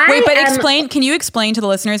can you explain to the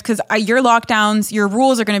listeners, because your lockdowns, your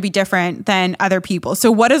rules are going to be different than other people.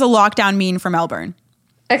 So what does a lockdown mean for Melbourne?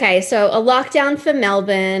 Okay, so a lockdown for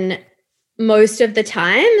Melbourne most of the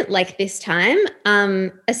time, like this time,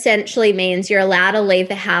 essentially means you're allowed to leave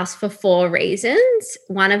the house for 4 reasons.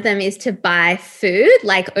 One of them is to buy food,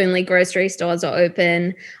 like only grocery stores are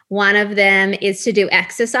open. One of them is to do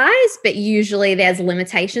exercise, but usually there's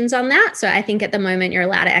limitations on that. So I think at the moment you're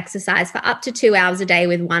allowed to exercise for up to 2 hours a day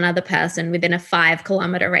with one other person within a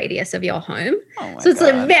 5-kilometer radius of your home. So it's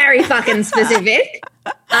like very fucking specific.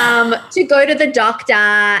 To go to the doctor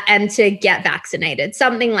and to get vaccinated,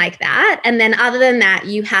 something like that. And then other than that,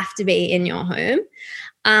 you have to be in your home.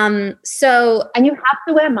 And you have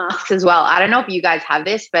to wear masks as well. I don't know if you guys have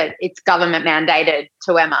this, but it's government mandated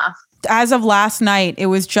to wear masks. As of last night, it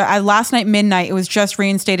was last night midnight, it was just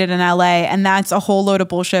reinstated in LA, and that's a whole load of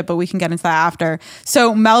bullshit, but we can get into that after.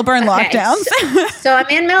 So Melbourne lockdowns. So I'm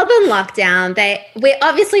in Melbourne lockdown. We're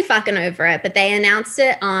obviously fucking over it, but they announced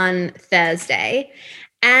it on Thursday.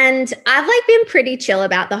 And I've been pretty chill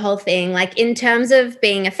about the whole thing. Like in terms of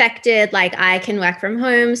being affected, like I can work from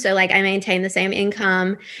home. So I maintain the same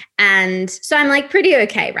income. And so I'm pretty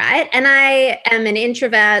okay, right? And I am an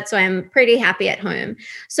introvert, so I'm pretty happy at home.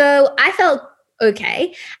 So I felt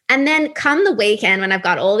okay. And then come the weekend when I've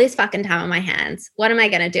got all this fucking time on my hands, what am I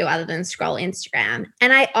going to do other than scroll Instagram?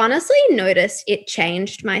 And I honestly noticed it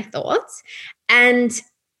changed my thoughts. And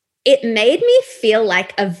it made me feel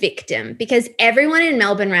like a victim because everyone in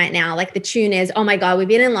Melbourne right now, the tune is, oh my God, we've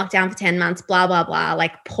been in lockdown for 10 months, blah, blah, blah,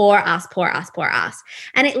 poor us, poor us, poor us.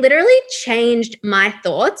 And it literally changed my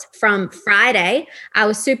thoughts from Friday. I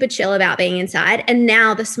was super chill about being inside. And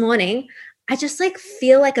now this morning, I just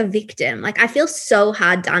feel like a victim. I feel so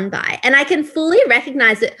hard done by. And I can fully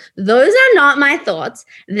recognize that those are not my thoughts.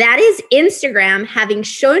 That is Instagram having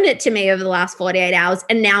shown it to me over the last 48 hours.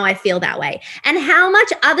 And now I feel that way. And how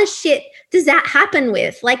much other shit does that happen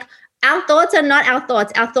with? Our thoughts are not our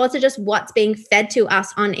thoughts. Our thoughts are just what's being fed to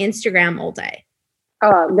us on Instagram all day.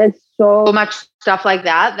 Oh, there's so much stuff like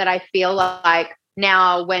that I feel like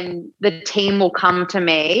now when the team will come to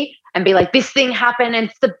me and be like, this thing happened and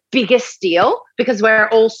it's the biggest deal because we're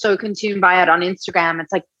all so consumed by it on Instagram.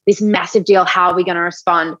 It's this massive deal. How are we going to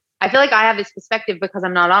respond? I feel like I have this perspective because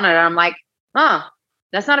I'm not on it. And I'm like, oh,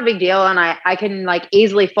 that's not a big deal. And I can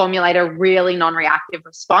easily formulate a really non-reactive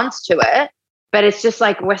response to it. But it's just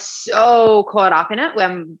we're so caught up in it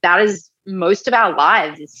when that is most of our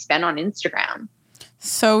lives is spent on Instagram.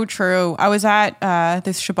 So true. I was at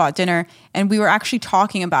this Shabbat dinner, and we were actually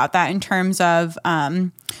talking about that in terms of,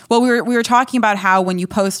 we were talking about how when you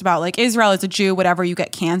post about like Israel as a Jew, whatever, you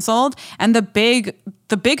get canceled. And the big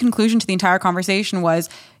conclusion to the entire conversation was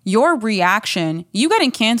your reaction, you getting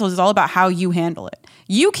canceled is all about how you handle it.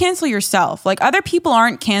 You cancel yourself. Like, other people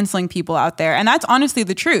aren't canceling people out there. And that's honestly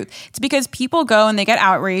the truth. It's because people go and they get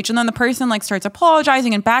outraged, and then the person like starts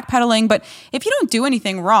apologizing and backpedaling. But if you don't do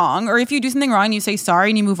anything wrong, or if you do something wrong and you say sorry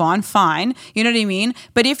and you move on, fine. You know what I mean?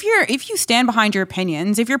 But if you stand behind your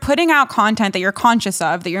opinions, if you're putting out content that you're conscious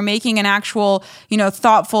of, that you're making an actual,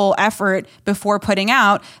 thoughtful effort before putting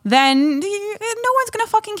out, then no one's going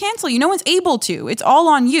to fucking cancel you. No one's able to. It's all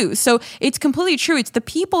on you. So it's completely true. It's the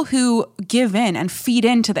people who give in and feed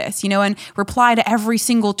into this, and reply to every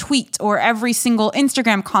single tweet or every single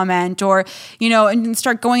Instagram comment, or, and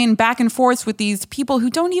start going in back and forth with these people who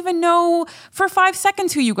don't even know for 5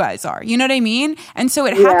 seconds who you guys are. You know what I mean? And so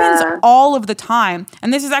it happens all of the time.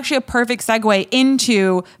 And this is actually a perfect segue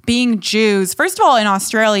into being Jews, first of all, in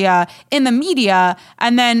Australia, in the media,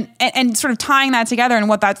 and then, and sort of tying that together and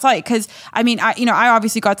what that's like. Cause I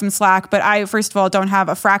obviously got some slack, but I, first of all, don't have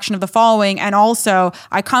a fraction of the following. And also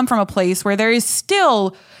I come from a place where there is still,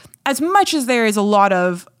 as much as there is a lot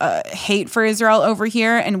of hate for Israel over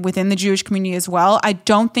here and within the Jewish community as well, I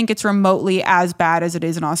don't think it's remotely as bad as it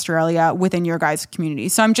is in Australia within your guys' community.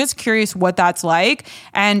 So I'm just curious what that's like.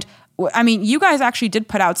 And I mean, you guys actually did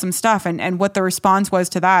put out some stuff, and what the response was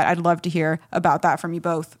to that. I'd love to hear about that from you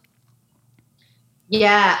both.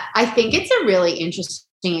 Yeah, I think it's a really interesting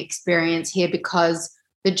experience here because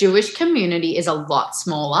the Jewish community is a lot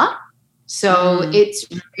smaller. So it's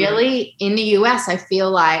really, in the US, I feel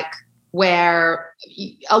like, where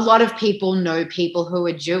a lot of people know people who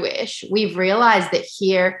are Jewish. We've realized that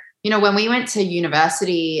here, when we went to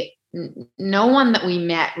university, no one that we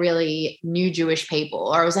met really knew Jewish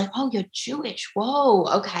people, or was like, oh, you're Jewish. Whoa,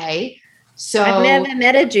 okay. So I've never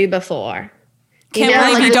met a Jew before. Can't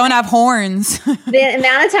believe you don't have horns. The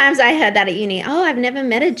amount of times I heard that at uni, oh, I've never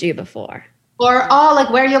met a Jew before. Or, oh,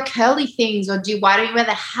 like, wear your curly things, or why don't you wear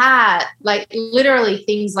the hat? Like, literally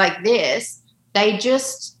things like this. They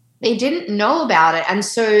didn't know about it. And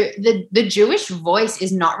so the Jewish voice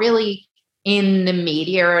is not really in the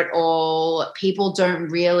media at all. People don't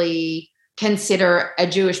really consider a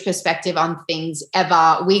Jewish perspective on things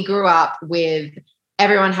ever. We grew up with,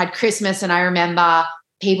 everyone had Christmas, and I remember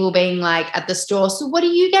people being like at the store, so what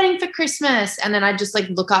are you getting for Christmas? And then I'd just like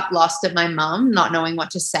look up lost at my mum, not knowing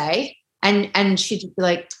what to say. And she'd be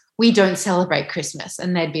like, we don't celebrate Christmas.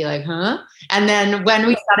 And they'd be like, huh? And then when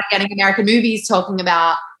we started getting American movies talking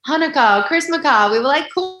about Hanukkah, Christmas, we were like,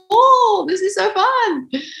 cool, this is so fun.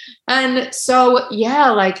 And so,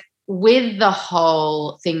 yeah, like with the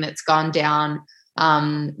whole thing that's gone down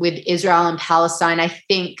with Israel and Palestine, I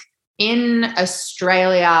think in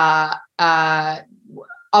Australia,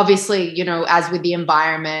 obviously, as with the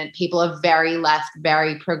environment, people are very left,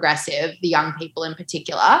 very progressive, the young people in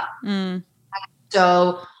particular.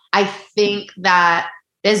 So I think that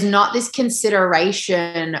there's not this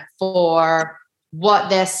consideration for what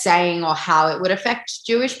they're saying or how it would affect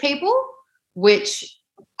Jewish people, which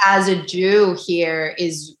as a Jew here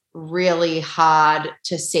is really hard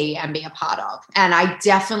to see and be a part of. And I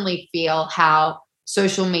definitely feel how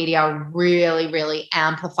social media really, really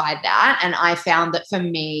amplified that. And I found that for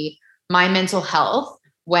me, my mental health,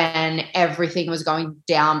 when everything was going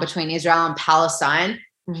down between Israel and Palestine,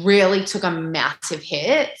 really took a massive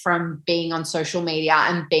hit from being on social media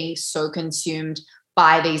and being so consumed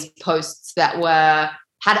by these posts that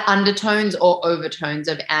had undertones or overtones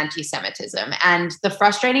of anti-Semitism. And the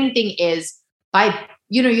frustrating thing is,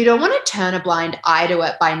 you don't want to turn a blind eye to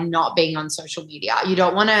it by not being on social media. You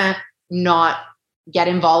don't want to not get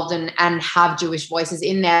involved and have Jewish voices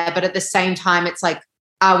in there. But at the same time, it's like,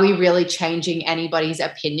 are we really changing anybody's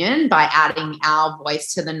opinion by adding our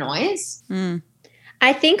voice to the noise?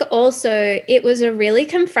 I think also it was a really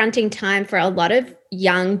confronting time for a lot of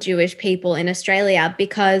young Jewish people in Australia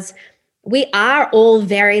because we are all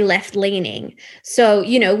very left-leaning. So,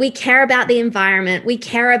 we care about the environment. We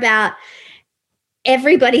care about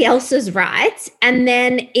everybody else's rights. And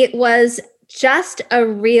then it was just a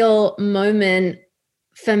real moment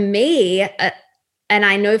for me, and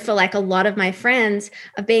I know for like a lot of my friends,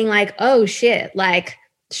 of being like, oh shit, like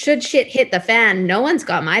should shit hit the fan, no one's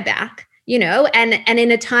got my back, and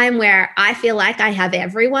in a time where I feel like I have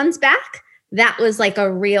everyone's back, that was like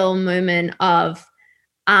a real moment of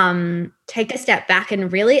take a step back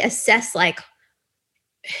and really assess like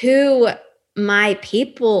who my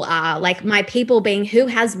people are, like my people being who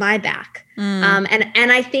has my back.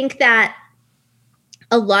 And I think that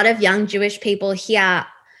a lot of young Jewish people here,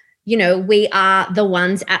 you know, we are the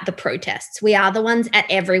ones at the protests. We are the ones at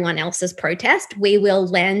everyone else's protest. We will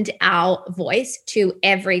lend our voice to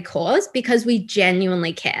every cause because we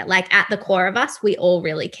genuinely care. Like at the core of us, we all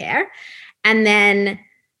really care. And then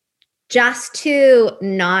just to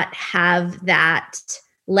not have that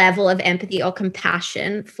level of empathy or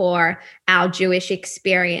compassion for our Jewish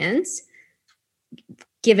experience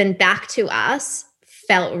given back to us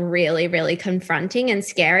felt really, really confronting and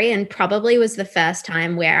scary, and probably was the first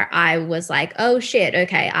time where I was like, oh shit,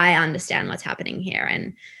 okay, I understand what's happening here.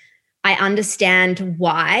 And I understand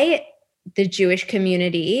why the Jewish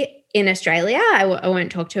community in Australia, I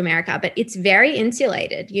won't talk to America, but it's very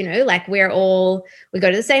insulated, you know, like we go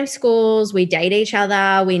to the same schools, we date each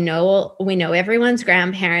other, we know everyone's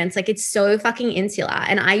grandparents, like it's so fucking insular.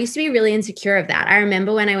 And I used to be really insecure of that. I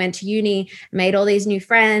remember when I went to uni, made all these new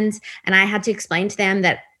friends, and I had to explain to them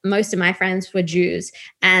that most of my friends were Jews.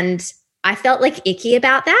 And I felt like icky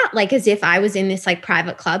about that, like as if I was in this like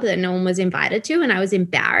private club that no one was invited to, and I was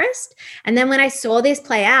embarrassed. And then when I saw this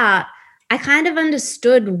play out, I kind of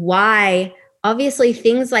understood why obviously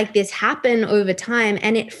things like this happen over time,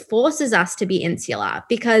 and it forces us to be insular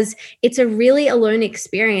because it's a really alone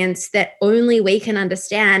experience that only we can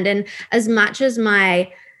understand. And as much as my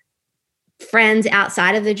friends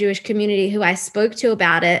outside of the Jewish community who I spoke to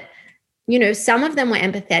about it, you know, some of them were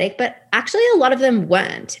empathetic, but actually a lot of them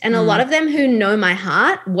weren't. And a lot of them who know my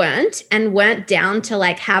heart weren't down to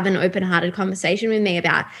like have an open-hearted conversation with me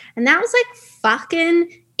about. And that was like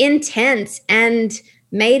fucking intense and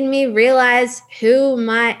made me realize who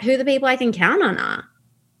the people I can count on are.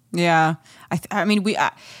 Yeah. I mean,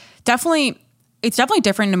 it's definitely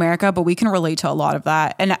different in America, but we can relate to a lot of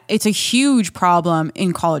that. And it's a huge problem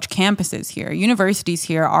in college campuses here. Universities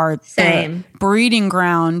here are the breeding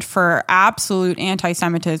ground for absolute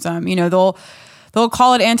anti-Semitism. You know, they'll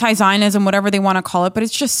call it anti-Zionism, whatever they want to call it, but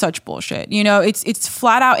it's just such bullshit. You know, it's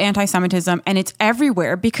flat out anti-Semitism, and it's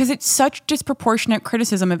everywhere because it's such disproportionate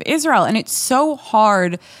criticism of Israel. And it's so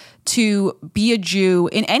hard to be a Jew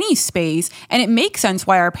in any space. And it makes sense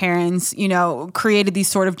why our parents, you know, created these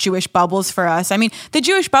sort of Jewish bubbles for us. I mean, the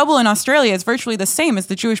Jewish bubble in Australia is virtually the same as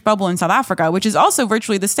the Jewish bubble in South Africa, which is also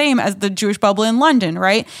virtually the same as the Jewish bubble in London,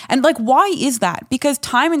 right? And like, why is that? Because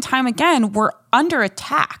time and time again, we're under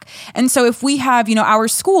attack. And so if we have, you know, our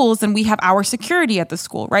schools, then we have our security at the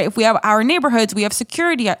school, right? If we have our neighborhoods, we have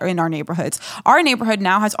security in our neighborhoods. Our neighborhood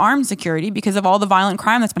now has armed security because of all the violent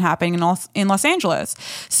crime that's been happening in Los Angeles.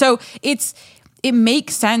 So it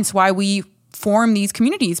makes sense why we form these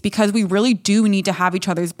communities, because we really do need to have each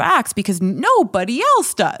other's backs because nobody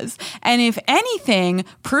else does. And if anything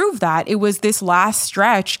proved that, it was this last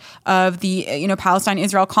stretch of the, you know,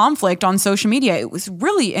 Palestine-Israel conflict on social media. It was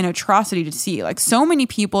really an atrocity to see. Like so many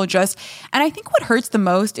people and I think what hurts the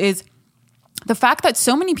most is the fact that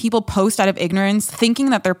so many people post out of ignorance,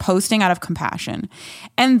 thinking that they're posting out of compassion.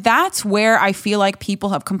 And that's where I feel like people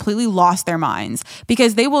have completely lost their minds,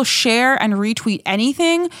 because they will share and retweet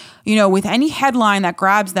anything, you know, with any headline that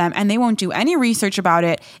grabs them, and they won't do any research about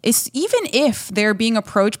it. It's even if they're being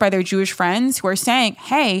approached by their Jewish friends who are saying,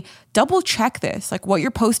 hey, double check this. Like what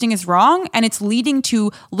you're posting is wrong, and it's leading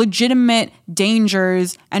to legitimate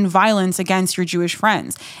dangers and violence against your Jewish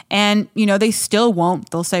friends. And, you know, they still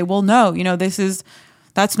won't. They'll say, well, no, you know,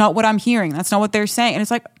 that's not what I'm hearing. That's not what they're saying. And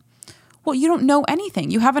it's like, well, you don't know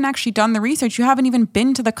anything. You haven't actually done the research. You haven't even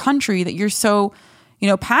been to the country that you're so, you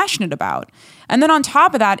know, passionate about. And then on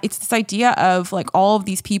top of that, it's this idea of like all of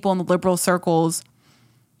these people in the liberal circles.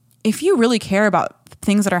 If you really care about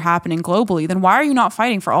things that are happening globally, then why are you not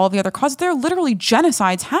fighting for all of the other causes? There are literally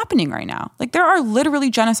genocides happening right now. Like there are literally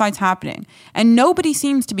genocides happening, and nobody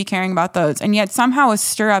seems to be caring about those. And yet somehow a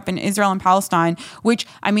stir up in Israel and Palestine, which,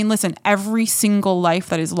 I mean, listen, every single life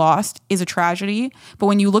that is lost is a tragedy. But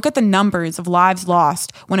when you look at the numbers of lives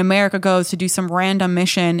lost when America goes to do some random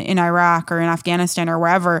mission in Iraq or in Afghanistan or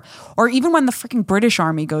wherever, or even when the freaking British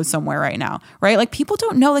army goes somewhere right now, right? Like people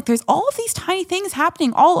don't know, like there's all of these tiny things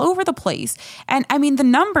happening all over the place. And I mean, the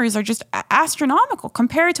numbers are just astronomical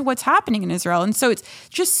compared to what's happening in Israel. And so it's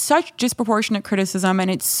just such disproportionate criticism, and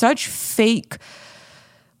it's such fake.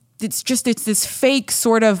 It's this fake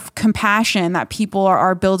sort of compassion that people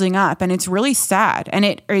are building up. And it's really sad. And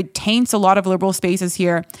it taints a lot of liberal spaces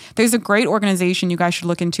here. There's a great organization you guys should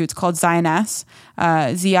look into. It's called Zioness,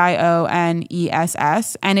 Zioness.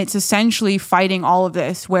 And it's essentially fighting all of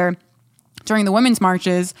this, where during the women's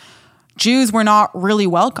marches, Jews were not really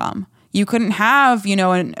welcome. You couldn't have,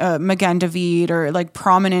 a Magen David or like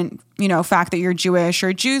prominent, fact that you're Jewish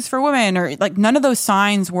or Jews for women, or like none of those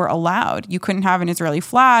signs were allowed. You couldn't have an Israeli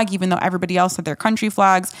flag, even though everybody else had their country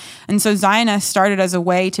flags. And so Zionists started as a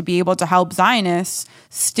way to be able to help Zionists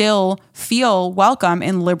still feel welcome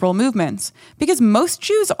in liberal movements, because most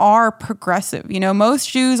Jews are progressive. Most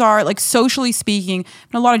Jews are, like, socially speaking,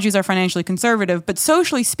 and a lot of Jews are financially conservative, but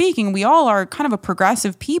socially speaking, we all are kind of a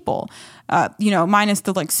progressive people. Minus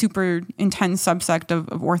the like super intense subsect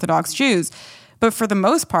of Orthodox Jews. But for the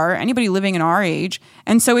most part, anybody living in our age.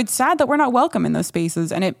 And so it's sad that we're not welcome in those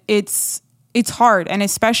spaces. And it's hard, and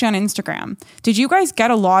especially on Instagram. Did you guys get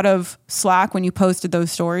a lot of slack when you posted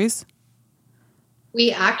those stories?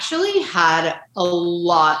 We actually had a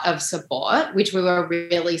lot of support, which we were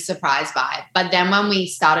really surprised by. But then when we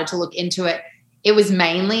started to look into it, it was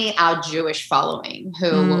mainly our Jewish following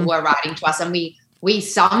who were writing to us. And we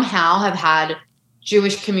somehow have had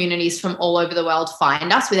Jewish communities from all over the world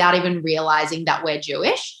find us without even realizing that we're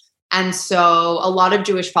Jewish. And so a lot of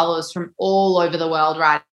Jewish followers from all over the world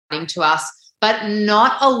writing to us, but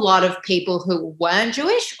not a lot of people who weren't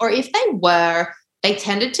Jewish, or if they were, they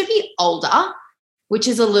tended to be older, which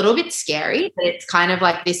is a little bit scary. But it's kind of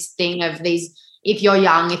like this thing of these, if you're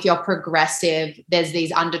young, if you're progressive, there's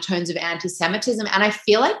these undertones of anti-Semitism. And I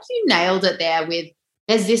feel like you nailed it there with,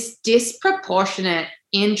 there's this disproportionate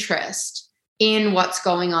interest in what's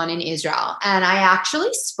going on in Israel. And I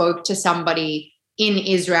actually spoke to somebody in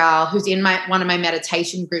Israel who's in one of my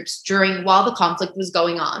meditation groups while the conflict was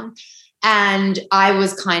going on. And I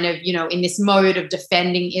was kind of, in this mode of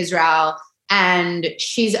defending Israel. And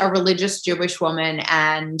she's a religious Jewish woman,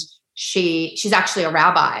 and she's actually a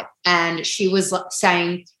rabbi. And she was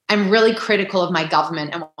saying, I'm really critical of my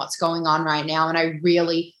government and what's going on right now. And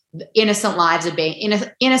innocent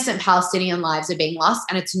Palestinian lives are being lost,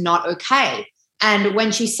 and it's not okay. And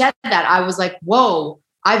when she said that, I was like, whoa,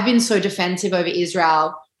 I've been so defensive over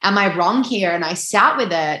Israel. Am I wrong here? And I sat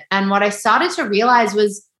with it. And what I started to realize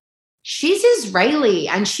was she's Israeli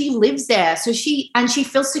and she lives there. So she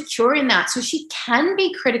feels secure in that. So she can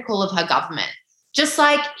be critical of her government. Just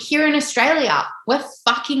like here in Australia, we're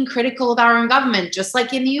fucking critical of our own government. Just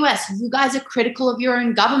like in the US, you guys are critical of your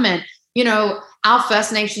own government. Our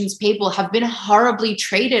First Nations people have been horribly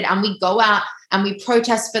treated, and we go out and we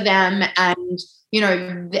protest for them. And,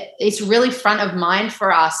 it's really front of mind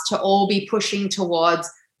for us to all be pushing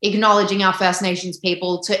towards acknowledging our First Nations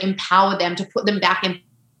people, to empower them, to put them back in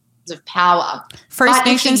of power. First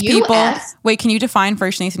Nations people. Wait, can you define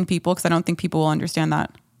First Nation people? Because I don't think people will understand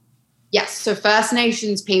that. Yes. So First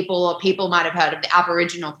Nations people, or people might have heard of the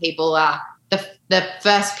Aboriginal people, are the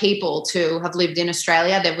first people to have lived in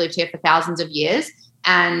Australia. They've lived here for thousands of years.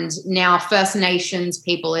 And now First Nations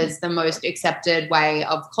people is the most accepted way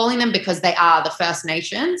of calling them, because they are the First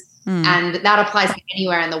Nations. And that applies to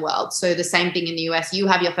anywhere in the world. So the same thing in the US, you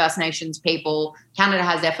have your First Nations people. Canada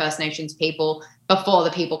has their First Nations people before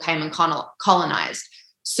the people came and colonized.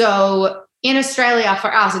 So in Australia,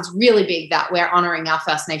 for us, it's really big that we're honoring our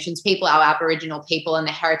First Nations people, our Aboriginal people, and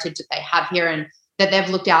the heritage that they have here, and that they've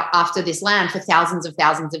looked out after this land for thousands of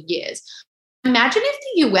years. Imagine if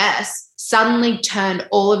the US suddenly turned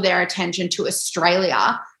all of their attention to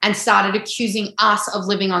Australia and started accusing us of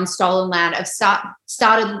living on stolen land,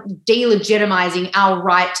 started delegitimizing our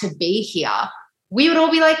right to be here. We would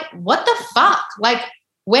all be like, what the fuck? Like,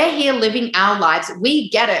 we're here living our lives.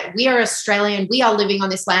 We get it. We are Australian. We are living on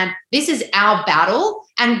this land. This is our battle.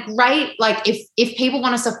 And great, like if people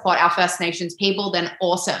want to support our First Nations people, then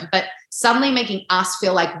awesome. But suddenly making us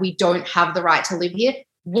feel like we don't have the right to live here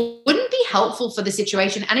wouldn't be helpful for the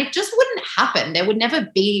situation. And it just wouldn't happen. There would never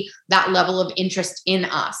be that level of interest in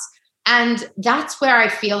us. And that's where I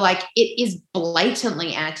feel like it is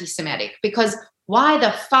blatantly anti-Semitic, because why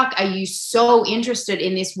the fuck are you so interested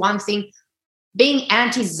in this one thing? Being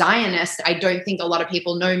anti-Zionist, I don't think a lot of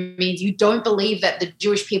people know, means you don't believe that the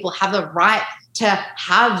Jewish people have the right to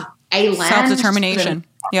have a land. Self-determination.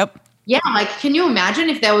 Yep. Yeah. Like, can you imagine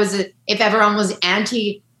if everyone was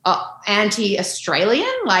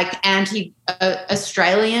anti-Australian, like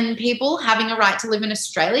anti-Australian people having a right to live in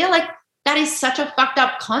Australia? Like, that is such a fucked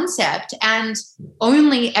up concept, and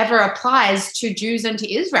only ever applies to Jews and to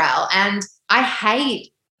Israel. And I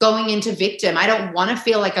hate going into victim. I don't want to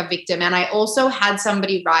feel like a victim. And I also had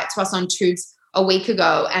somebody write to us on Tubes a week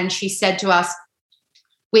ago, and she said to us,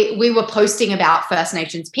 we were posting about First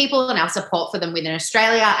Nations people and our support for them within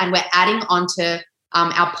Australia, and we're adding onto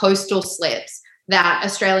our postal slips that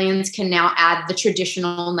Australians can now add the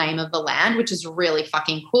traditional name of the land, which is really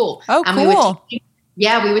fucking cool. Oh, and cool.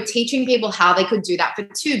 we were teaching people how they could do that for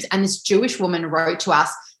Tubes. And this Jewish woman wrote to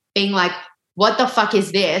us being like, what the fuck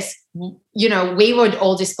is this? you know, we were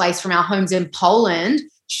all displaced from our homes in Poland.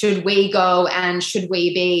 Should we go and should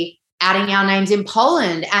we be adding our names in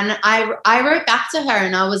Poland? And I wrote back to her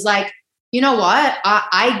and I was like, you know what?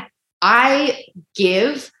 I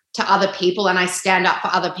give to other people and I stand up for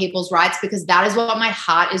other people's rights because that is what my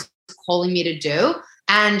heart is calling me to do.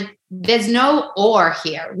 And there's no or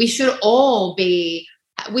here. We should all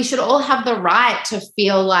have the right to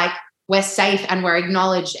feel like we're safe and we're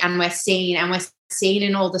acknowledged and we're seen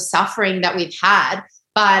in all the suffering that we've had.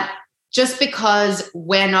 But just because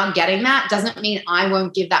we're not getting that doesn't mean I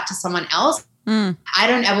won't give that to someone else. I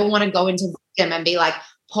don't ever want to go into victim and be like,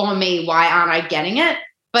 poor me, why aren't I getting it?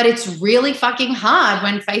 But it's really fucking hard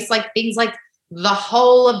when faced like things like the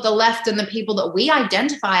whole of the left and the people that we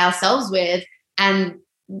identify ourselves with, and,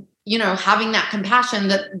 you know, having that compassion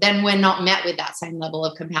that then we're not met with that same level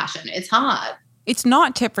of compassion. It's hard. It's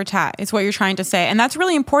not tit for tat, is what you're trying to say. And that's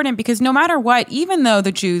really important because no matter what, even though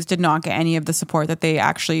the Jews did not get any of the support that they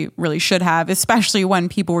actually really should have, especially when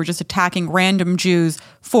people were just attacking random Jews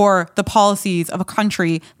for the policies of a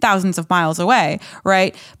country thousands of miles away,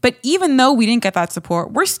 right? But even though we didn't get that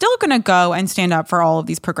support, we're still going to go and stand up for all of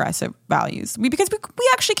these progressive values because we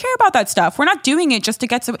actually care about that stuff. We're not doing it just to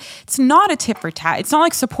get it's not a tit for tat. It's not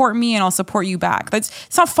like support me and I'll support you back.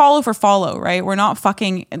 It's not follow for follow, right? We're not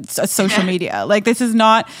fucking social media. Like, this is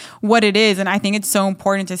not what it is. And I think it's so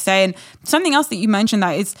important to say. And something else that you mentioned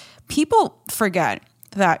that is people forget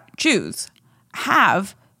that Jews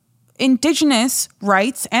have indigenous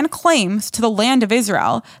rights and claims to the land of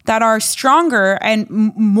Israel that are stronger and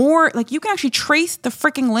more, like, you can actually trace the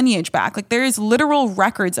freaking lineage back. Like, there is literal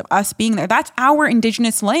records of us being there. That's our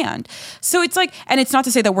indigenous land. So it's like, and it's not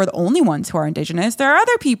to say that we're the only ones who are indigenous. There are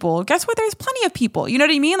other people. Guess what? There's plenty of people. You know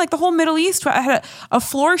what I mean? Like, the whole Middle East had a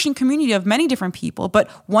flourishing community of many different people. But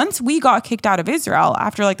once we got kicked out of Israel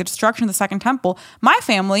after like the destruction of the Second Temple, my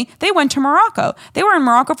family, they went to Morocco. They were in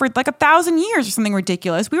Morocco for like 1,000 years or something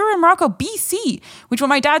ridiculous. We were in Morocco BC, which when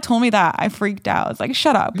my dad told me that, I freaked out. I was like,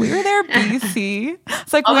 shut up. We were there BC.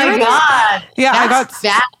 It's like, oh my God. Yeah, that's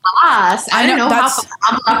badass. I don't know how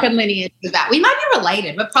far Moroccan lineage is that. We might be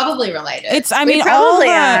related, but probably related.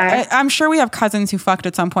 I'm sure we have cousins who fucked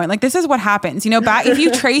at some point. Like, this is what happens, you know, back, if you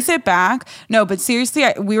trace it back. No, but seriously,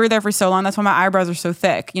 we were there for so long. That's why my eyebrows are so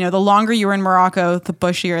thick. You know, the longer you were in Morocco, the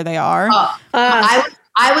bushier they are.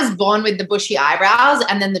 I was born with the bushy eyebrows,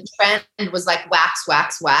 and then the trend was like wax,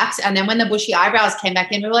 wax, wax. And then when the bushy eyebrows came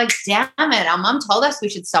back in, we were like, damn it, our mom told us we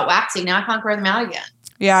should start waxing. Now I can't grow them out again.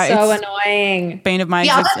 Yeah, so annoying. Bane of my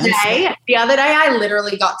existence. The other day, I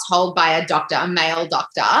literally got told by a doctor, a male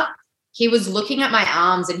doctor. He was looking at my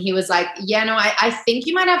arms and he was like, yeah, no, I think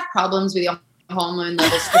you might have problems with your hormone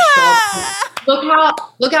levels for sure.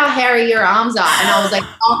 Look how hairy your arms are. And I was like,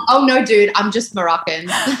 oh no, dude, I'm just Moroccan.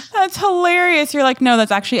 That's hilarious. You're like, no,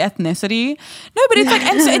 that's actually ethnicity. No, but it's like,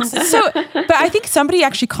 and so, but I think somebody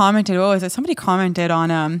actually commented, what was it? Somebody commented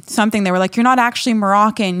on something. They were like, you're not actually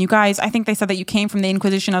Moroccan. You guys, I think they said that you came from the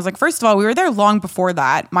Inquisition. I was like, first of all, we were there long before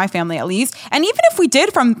that, my family at least. And even if we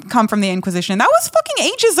did come from the Inquisition, that was fucking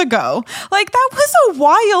ages ago. Like, that was a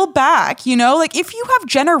while back, you know? Like, if you have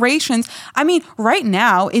generations, I mean, right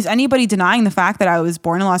now, is anybody denying the fact that I was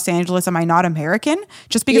born in Los Angeles? Am I not American?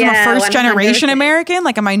 Just because I'm a first generation American?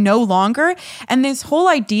 Like, am I no longer? And this whole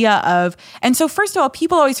idea of, and so first of all,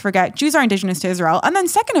 people always forget Jews are indigenous to Israel. And then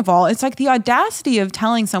second of all, it's like the audacity of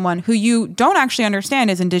telling someone who you don't actually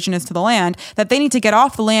understand is indigenous to the land that they need to get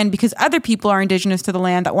off the land because other people are indigenous to the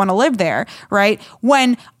land that want to live there, right?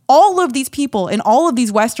 When all of these people in all of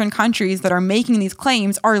these Western countries that are making these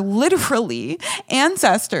claims are literally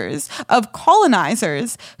ancestors of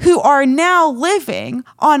colonizers who are now living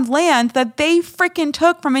on land that they freaking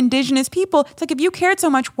took from indigenous people. It's like, if you cared so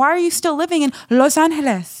much, why are you still living in Los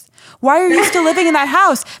Angeles? Why are you still living in that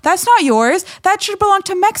house? That's not yours. That should belong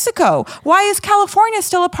to Mexico. Why is California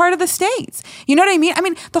still a part of the States? You know what I mean? I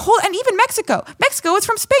mean, and even Mexico. Mexico is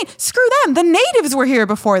from Spain. Screw them. The natives were here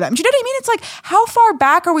before them. Do you know what I mean? It's like, how far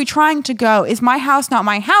back are we trying to go? Is my house not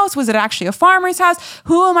my house? Was it actually a farmer's house?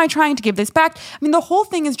 Who am I trying to give this back? I mean, the whole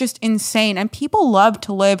thing is just insane. And people love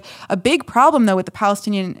to live. A big problem, though, with the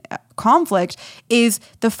Palestinian conflict is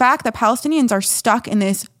the fact that Palestinians are stuck in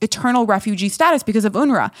this eternal refugee status because of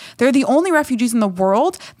UNRWA. They're the only refugees in the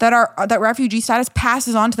world that refugee status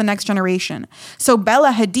passes on to the next generation. So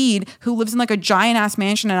Bella Hadid, who lives in like a giant ass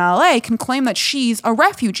mansion in LA, can claim that she's a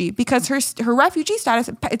refugee because her refugee status,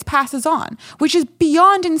 it passes on, which is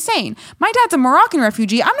beyond insane. My dad's a Moroccan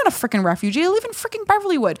refugee. I'm not a freaking refugee. I live in freaking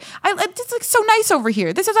Beverlywood. It's like so nice over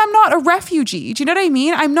here. I'm not a refugee. Do you know what I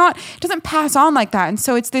mean? It doesn't pass on like that. And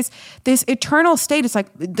so it's this this eternal state. It's like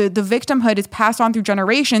the victimhood is passed on through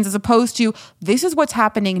generations, as opposed to this is what's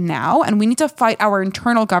happening now. And we need to fight our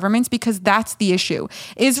internal governments, because that's the issue.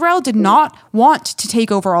 Israel did not want to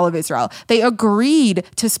take over all of Israel. They agreed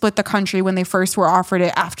to split the country when they first were offered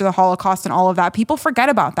it after the Holocaust and all of that. People forget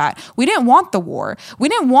about that. We didn't want the war. We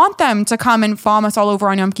didn't want them to come and bomb us all over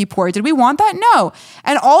on Yom Kippur. Did we want that? No.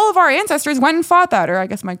 And all of our ancestors went and fought that, or I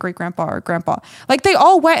guess my great-grandpa or grandpa. Like, they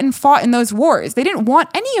all went and fought in those wars. They didn't want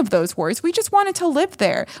any of those wars. We just wanted to live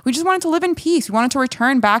there. We just wanted to live in peace. We wanted to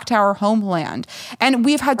return back to our homeland. And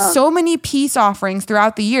we've had so many peace offerings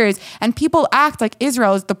throughout the years, and people act like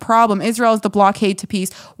Israel is the problem. Israel is the blockade to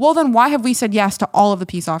peace. Well, then why have we said yes to all of the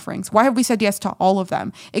peace offerings? Why have we said yes to all of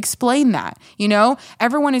them? Explain that.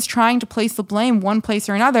 Everyone is trying to place the blame one place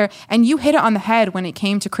or another, and you hit it on the head when it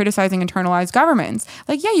came to criticizing internalized governments.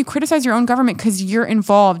 Like, yeah, you criticize your own government because you're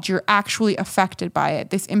involved. You're actually affected by it.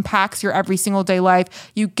 This impacts your every single day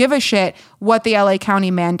life. You give a shit what the LA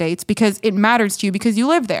County mandates because it matters to you because you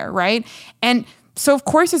live there, right? And so, of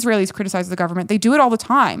course, Israelis criticize the government. They do it all the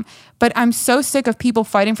time. But I'm so sick of people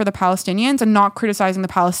fighting for the Palestinians and not criticizing the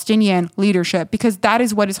Palestinian leadership, because that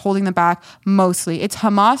is what is holding them back mostly. It's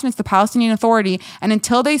Hamas and it's the Palestinian Authority. And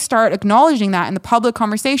until they start acknowledging that in the public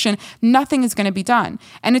conversation, nothing is going to be done.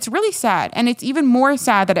 And it's really sad. And it's even more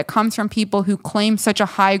sad that it comes from people who claim such a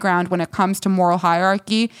high ground when it comes to moral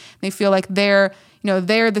hierarchy. They feel like they're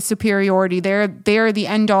the superiority. They're the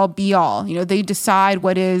end all be all. They decide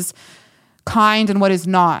what is kind and what is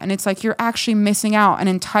not. And it's like, you're actually missing out an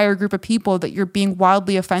entire group of people that you're being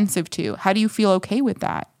wildly offensive to. How do you feel okay with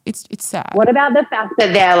that? It's sad. What about the fact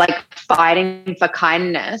that they're like fighting for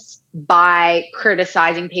kindness by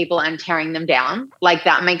criticizing people and tearing them down? Like,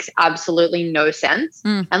 that makes absolutely no sense.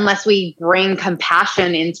 Unless we bring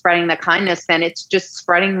compassion in spreading the kindness, then it's just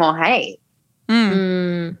spreading more hate.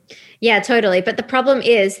 Yeah, totally. But the problem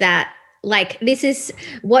is that, like, this is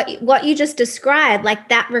what you just described, like,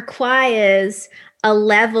 that requires a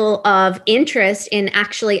level of interest in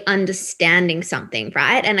actually understanding something,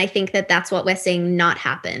 right? And I think that that's what we're seeing not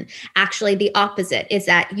happen. Actually, the opposite is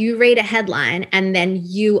that you read a headline and then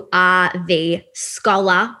you are the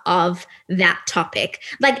scholar of that topic.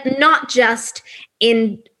 Like, not just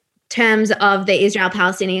in terms of the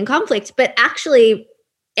Israel-Palestinian conflict, but actually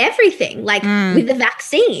everything, like with the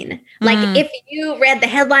vaccine. Like, if you read the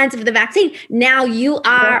headlines of the vaccine, now you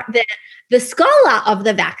are the scholar of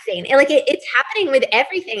the vaccine. Like, it's happening with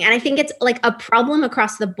everything. And I think it's like a problem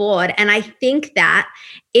across the board. And I think that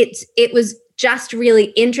it was just really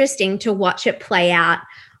interesting to watch it play out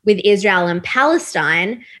with Israel and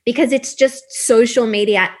Palestine, because it's just social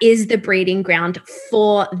media is the breeding ground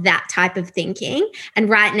for that type of thinking. And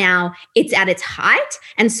right now it's at its height.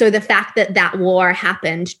 And so the fact that that war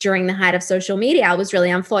happened during the height of social media was really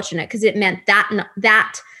unfortunate, because it meant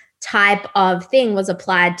that type of thing was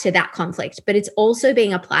applied to that conflict, but it's also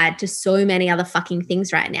being applied to so many other fucking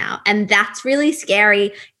things right now. And that's really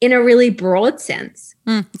scary in a really broad sense.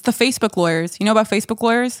 It's the Facebook lawyers. You know about Facebook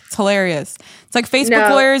lawyers? It's hilarious. It's like Facebook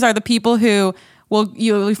lawyers are the people who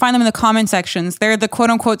you find them in the comment sections. They're the quote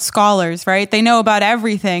unquote scholars, right? They know about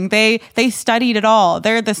everything. They studied it all.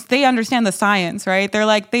 They understand the science, right? They're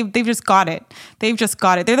like, they've just got it. They've just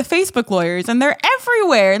got it. They're the Facebook lawyers, and they're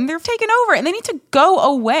everywhere, and they're taken over, and they need to go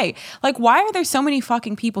away. Like, why are there so many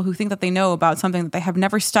fucking people who think that they know about something that they have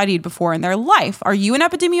never studied before in their life? Are you an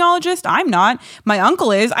epidemiologist? I'm not. My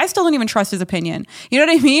uncle is. I still don't even trust his opinion. You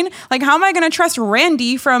know what I mean? Like, how am I going to trust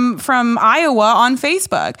Randy from Iowa on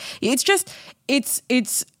Facebook? It's just,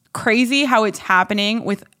 it's crazy how it's happening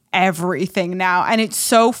with everything now. And it's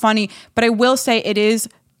so funny. But I will say it is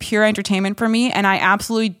pure entertainment for me. And I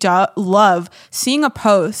absolutely love seeing a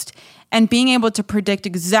post and being able to predict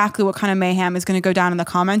exactly what kind of mayhem is going to go down in the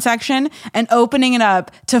comment section and opening it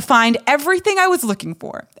up to find everything I was looking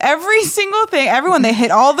for. Every single thing. Everyone, they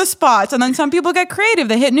hit all the spots. And then some people get creative.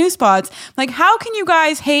 They hit new spots. Like, how can you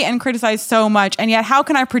guys hate and criticize so much? And yet, how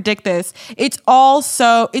can I predict this? It's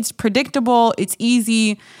predictable. It's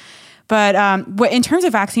easy. But in terms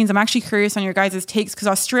of vaccines, I'm actually curious on your guys' takes, because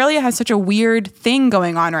Australia has such a weird thing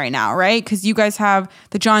going on right now, right? Because you guys have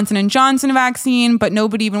the Johnson & Johnson vaccine, but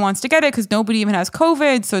nobody even wants to get it because nobody even has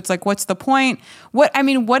COVID. So it's like, what's the point? What are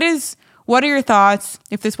your thoughts?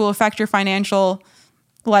 If this will affect your financial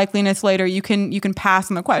likeliness later, you can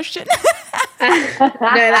pass on the question. No,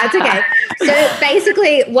 that's okay. So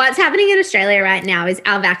basically what's happening in Australia right now is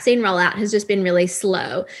our vaccine rollout has just been really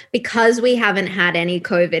slow because we haven't had any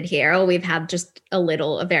COVID here, or we've had just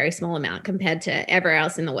a very small amount compared to everywhere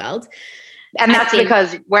else in the world. And that's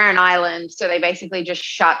because we're an island. So they basically just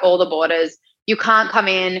shut all the borders. You can't come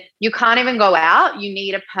in. You can't even go out. You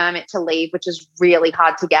need a permit to leave, which is really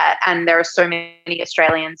hard to get. And there are so many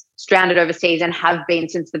Australians stranded overseas and have been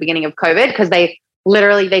since the beginning of COVID because they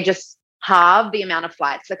just halve the amount of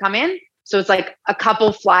flights that come in. So it's like a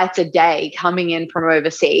couple flights a day coming in from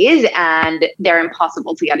overseas and they're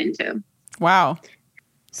impossible to get into. Wow.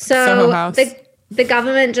 So the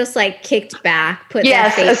government just like kicked back,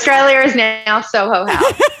 Yes, Australia is now Soho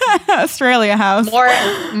House. Australia House.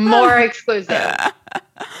 More exclusive.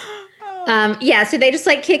 So they just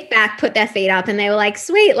like kicked back, put their feet up, and they were like,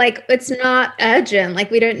 sweet, like it's not urgent.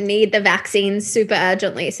 Like we don't need the vaccine super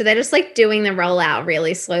urgently. So they're just like doing the rollout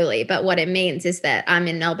really slowly. But what it means is that I'm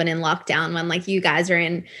in Melbourne in lockdown when like you guys are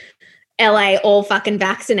in LA all fucking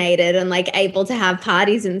vaccinated and like able to have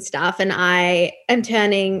parties and stuff. And I am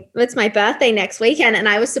it's my birthday next weekend and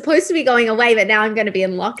I was supposed to be going away, but now I'm going to be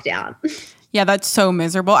in lockdown. Yeah, that's so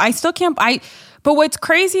miserable. I still can't, but what's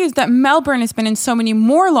crazy is that Melbourne has been in so many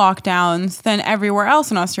more lockdowns than everywhere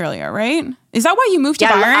else in Australia, right? Is that why you moved to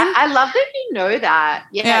Byron? I love that you know that.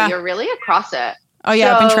 Yeah, you're really across it. Oh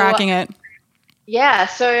yeah, I've been tracking it. Yeah,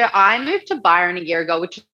 so I moved to Byron a year ago,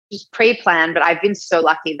 which was pre-planned, but I've been so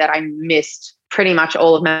lucky that I missed pretty much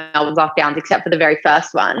all of Melbourne's lockdowns except for the very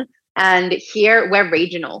first one. And here we're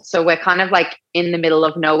regional. So we're kind of like in the middle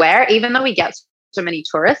of nowhere, even though we get so many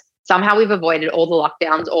tourists. Somehow we've avoided all the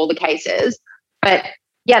lockdowns, all the cases. But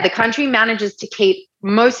yeah, the country manages to keep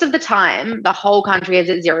most of the time, the whole country is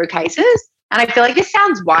at 0 cases. And I feel like this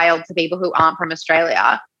sounds wild to people who aren't from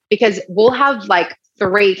Australia because we'll have like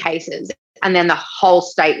 3 cases and then the whole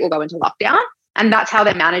state will go into lockdown. And that's how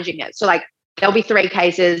they're managing it. So like there'll be 3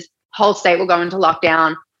 cases, whole state will go into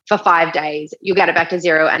lockdown for 5 days. You get it back to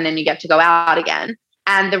 0 and then you get to go out again.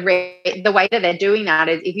 And the way that they're doing that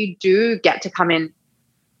is if you do get to come in.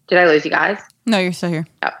 Did I lose you guys? No, you're still here.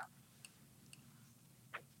 Oh.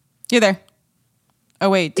 You're there. Oh,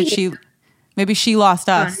 wait. Maybe she lost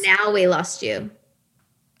us. Oh, now we lost you.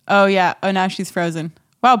 Oh, yeah. Oh, now she's frozen.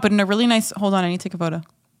 Wow, but in a really nice, hold on, I need to take a photo.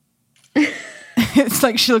 It's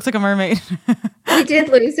like she looks like a mermaid. We did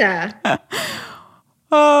lose her.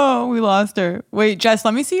 Oh, we lost her. Wait, Jess,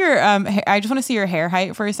 let me see your, I just want to see your hair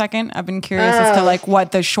height for a second. I've been curious as to like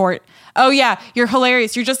what the short, oh yeah, you're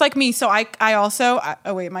hilarious. You're just like me. So I also,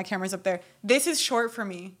 oh wait, my camera's up there. This is short for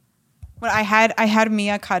me. When I had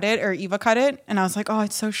Mia cut it or Eva cut it and I was like, oh,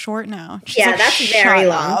 it's so short now. She's like, that's very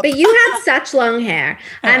long. But you had such long hair.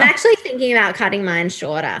 I'm actually thinking about cutting mine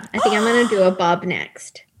shorter. I think I'm going to do a bob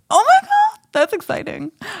next. Oh my God, that's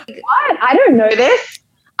exciting. What? I don't know this.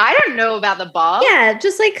 I don't know about the bob. Yeah,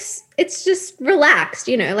 just like it's just relaxed,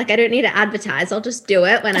 you know, like I don't need to advertise. I'll just do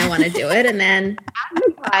it when I want to do it and then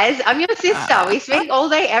advertise. I'm your sister. We speak all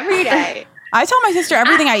day, every day. I tell my sister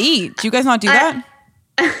everything I eat. Do you guys not do that?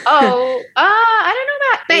 I don't know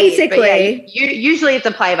about basically. Usually it's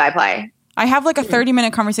a play-by-play. I have like a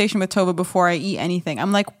 30-minute conversation with Tova before I eat anything.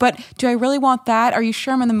 I'm like, but do I really want that? Are you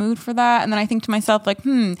sure I'm in the mood for that? And then I think to myself like,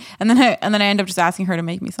 and then I end up just asking her to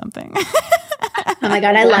make me something. Oh my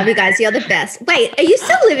God, I love you guys. You're the best. Wait, are you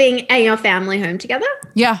still living in your family home together?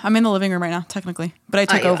 Yeah, I'm in the living room right now, technically. But I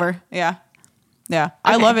took over. Yeah. Yeah. Okay.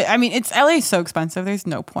 I love it. I mean, LA is so expensive. There's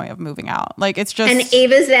no point of moving out. Like it's just. And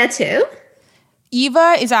Eva's there too?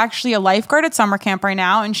 Eva is actually a lifeguard at summer camp right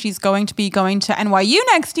now, and she's going to be going to NYU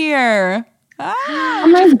next year. Oh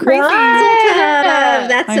my God.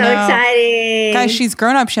 That's so exciting. Guys, she's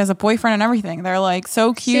grown up. She has a boyfriend and everything. They're like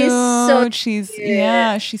so cute. She's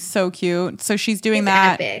so cute. So she's doing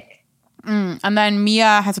that. Epic. And then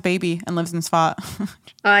Mia has a baby and lives in Spot.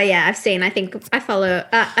 Oh yeah, I've seen. I think I follow.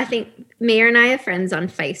 I think Mia and I are friends on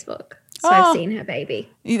Facebook. So I've seen her baby.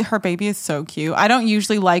 Her baby is so cute. I don't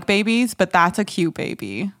usually like babies, but that's a cute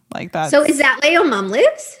baby. Like that. So is that where your mum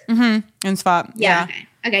lives? Mm-hmm. In Spot. Yeah.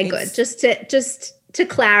 Okay, good. Just to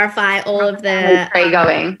clarify all of the where are you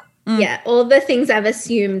going? Yeah, all the things I've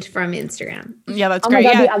assumed from Instagram. Yeah, that's great.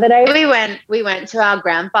 God, the other day we went to our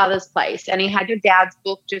grandfather's place and he had your dad's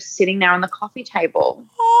book just sitting there on the coffee table.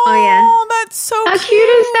 Oh yeah. That's so How cute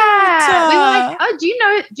is that? We were like, oh, do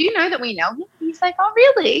you know that we know him? He's like, oh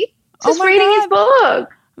really? Just reading his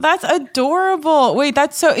book. That's adorable. Wait,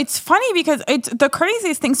 it's funny because it's the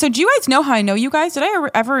craziest thing. So do you guys know how I know you guys? Did I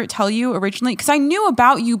ever tell you originally? Because I knew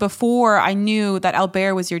about you before I knew that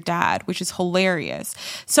Albert was your dad, which is hilarious.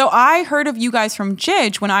 So I heard of you guys from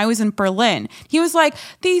Jidge when I was in Berlin. He was like,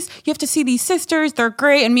 you have to see these sisters. They're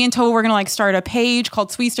great. And me and Tova were going to like start a page called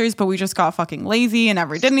Sweesters, but we just got fucking lazy and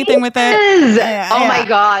never did anything with it. My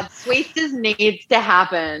God. Sweesters needs to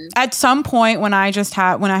happen. At some point when I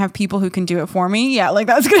have people who can do it for me. Yeah, like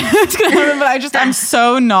that's gonna happen, but I'm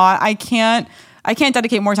so not. I can't. I can't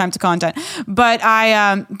dedicate more time to content. But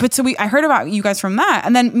I heard about you guys from that.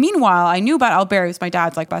 And then meanwhile, I knew about Albert, who's my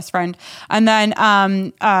dad's like best friend. And then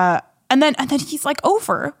he's like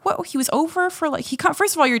over. What, he was over for like,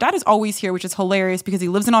 first of all, your dad is always here, which is hilarious because he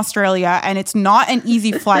lives in Australia and it's not an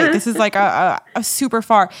easy flight. This is like a super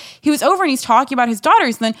far. He was over and he's talking about his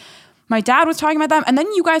daughters. And then my dad was talking about them. And then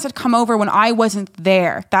you guys had come over when I wasn't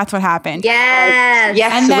there. That's what happened. Yes.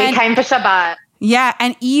 Yes. And then, we came for Shabbat. Yeah.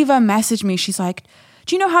 And Eva messaged me. She's like,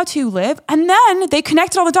 do you know how to live? And then they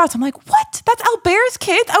connected all the dots. I'm like, what? That's Albert's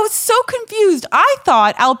kids? I was so confused. I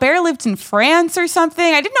thought Albert lived in France or something.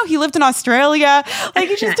 I didn't know he lived in Australia. Like,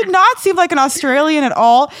 he just did not seem like an Australian at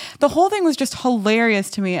all. The whole thing was just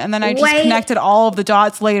hilarious to me. And then I just connected all of the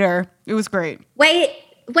dots later. It was great. Wait.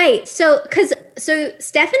 So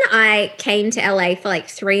Steph and I came to LA for like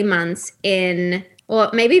 3 months or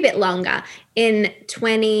maybe a bit longer, in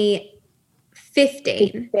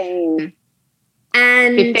 2015.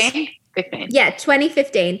 And 15? Yeah,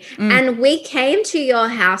 2015. And we came to your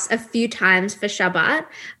house a few times for Shabbat,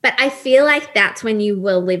 but I feel like that's when you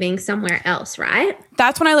were living somewhere else, right?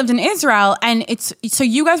 That's when I lived in Israel. And so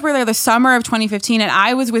you guys were there the summer of 2015 and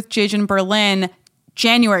I was with Jij in Berlin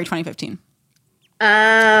January 2015.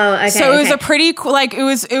 Oh, okay. So it was a pretty cool, like it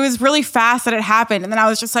was really fast that it happened. And then I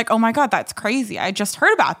was just like, oh my God, that's crazy. I just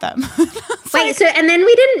heard about them. And then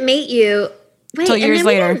we didn't meet you until years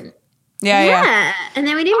later. Yeah. And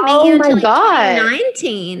then we didn't meet you until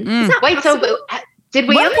 2019. Wait, possible? So did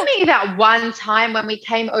we only meet that one time when we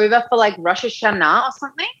came over for like Rosh Hashanah or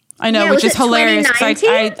something? I know, which is hilarious because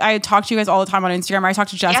I talk to you guys all the time on Instagram. I talk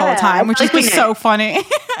to Jess all the time, which is just so funny.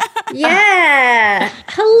 Yeah.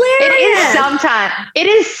 Hilarious. It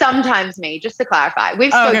is sometimes me, just to clarify.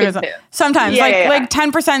 We've spoken too. Sometimes, like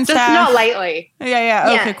 10% Steph. Just not lately.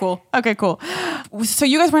 Yeah. Okay, cool. So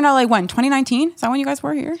you guys were in LA when? 2019? Is that when you guys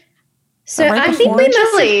were here? So I think we must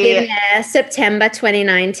have been there September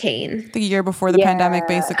 2019. The year before the pandemic,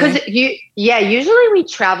 basically. Because usually we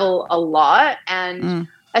travel a lot, and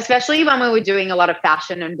especially when we were doing a lot of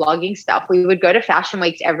fashion and blogging stuff, we would go to fashion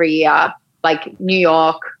weeks every year, like New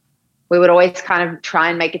York. We would always kind of try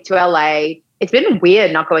and make it to LA. It's been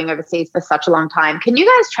weird not going overseas for such a long time. Can you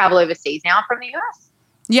guys travel overseas now from the US?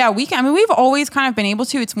 Yeah, we can. I mean, we've always kind of been able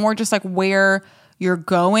to. It's more just like where you're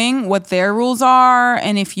going, what their rules are,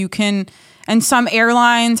 and if you can. And some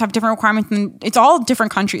airlines have different requirements, and it's all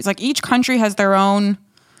different countries. Like each country has their own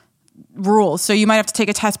rules. So you might have to take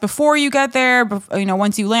a test before you get there,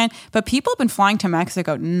 once you land. But people have been flying to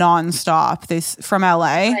Mexico nonstop from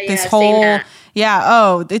LA.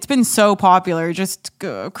 It's been so popular. Just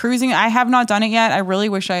cruising. I have not done it yet. I really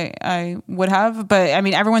wish I would have. But I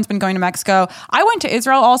mean, everyone's been going to Mexico. I went to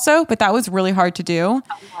Israel also, but that was really hard to do.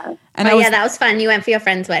 And that was fun. You went for your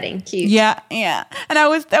friend's wedding. Cute. Yeah. And I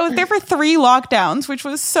was there for 3 lockdowns, which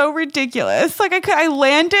was so ridiculous. Like I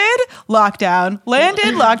landed, lockdown,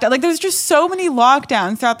 lockdown. Like there's just so many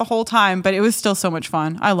lockdowns throughout the whole time, but it was still so much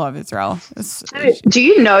fun. I love Israel. Do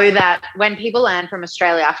you know that when people land from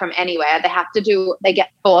Australia, from anywhere, they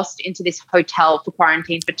get forced into this hotel for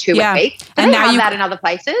quarantine for 2 weeks? Do they have that in other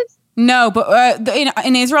places? No, but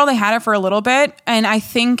in Israel, they had it for a little bit. And I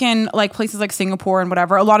think in like places like Singapore and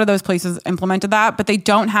whatever, a lot of those places implemented that, but they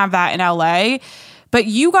don't have that in LA. But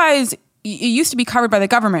you guys, it used to be covered by the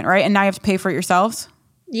government, right? And now you have to pay for it yourselves?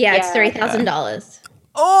 Yeah, it's $3,000.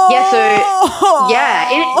 Oh!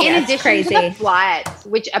 In addition to the flights,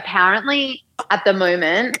 which apparently at the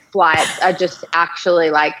moment, flights are just actually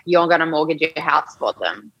like you're going to mortgage your house for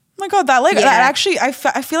them. Oh my God, that actually, I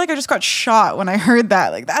feel like I just got shot when I heard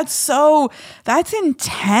that. Like, that's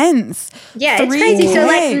intense. Yeah, it's crazy. So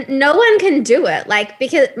like no one can do it. Like,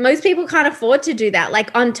 because most people can't afford to do that.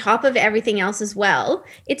 Like on top of everything else as well.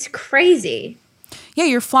 It's crazy. Yeah,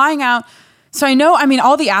 you're flying out. So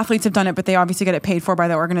all the athletes have done it, but they obviously get it paid for by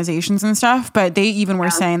the organizations and stuff. But they even were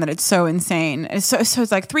saying that it's so insane. So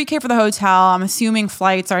it's like $3,000 for the hotel. I'm assuming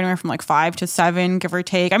flights are anywhere from like 5 to 7, give or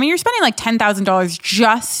take. I mean, you're spending like $10,000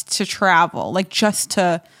 just to travel, like just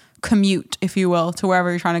to commute, if you will, to wherever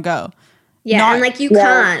you're trying to go. Yeah, and like you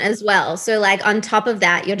can't as well. So like on top of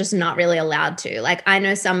that, you're just not really allowed to. Like I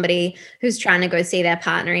know somebody who's trying to go see their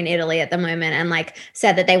partner in Italy at the moment and like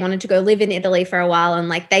said that they wanted to go live in Italy for a while and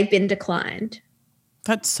like they've been declined.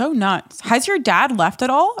 That's so nuts. Has your dad left at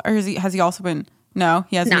all? Or has he also been? No,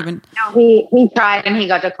 he hasn't even. No, he tried and he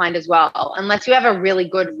got declined as well. Unless you have a really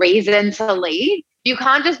good reason to leave. You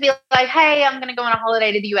can't just be like, hey, I'm going to go on a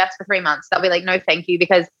holiday to the US for 3 months. They'll be like, no, thank you,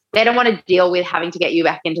 because they don't want to deal with having to get you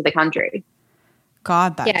back into the country.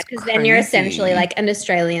 God, that's because then you're essentially like an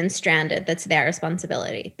Australian stranded. That's their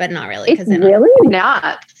responsibility, but not really. It's really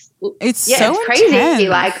nuts. It's so crazy. intense.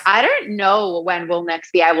 Like, I don't know when we'll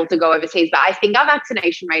next be able to go overseas, but I think our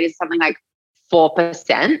vaccination rate is something like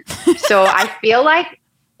 4%. So I feel like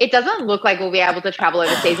it doesn't look like we'll be able to travel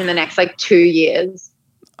overseas in the next like 2 years.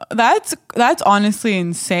 That's honestly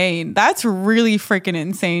insane. That's really freaking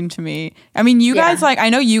insane to me. I mean, you guys, like, I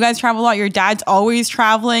know you guys travel a lot. Your dad's always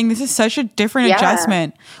traveling. This is such a different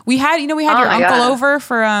adjustment. We had your uncle over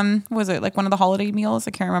for what was it, like one of the holiday meals?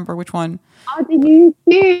 I can't remember which one. Oh, did you?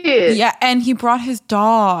 Cute. Yeah, and he brought his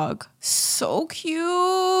dog. So cute.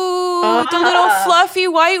 The little fluffy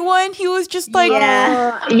white one. He was just like,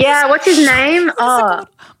 what's his name? Oh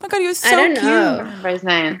my God, he was so cute. I don't remember his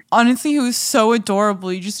name. Honestly, he was so adorable.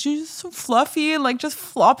 He just so fluffy and like just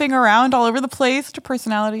flopping around all over the place. Such a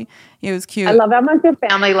personality. It was cute. I love how much your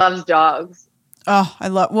family loves dogs.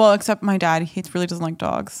 Oh, except my dad. He really doesn't like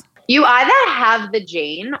dogs. You either have the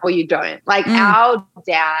gene or you don't. Like our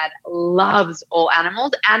dad loves all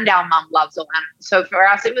animals and our mum loves all animals. So for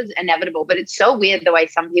us, it was inevitable. But it's so weird the way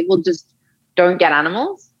some people just don't get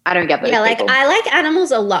animals. I don't get those people. Like I like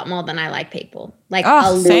animals a lot more than I like people. Like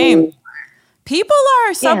same. People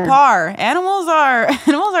are subpar. Animals are tough.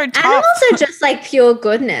 Animals are just like pure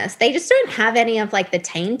goodness. They just don't have any of like the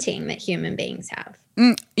tainting that human beings have.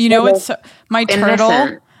 You know, it's my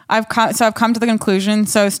turtle. I've come to the conclusion.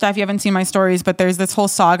 So, Steph, you haven't seen my stories, but there's this whole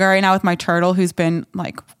saga right now with my turtle who's been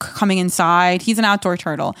like coming inside. He's an outdoor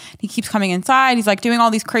turtle. He keeps coming inside. He's like doing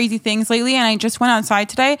all these crazy things lately. And I just went outside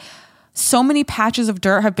today. So many patches of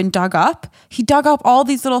dirt have been dug up. He dug up all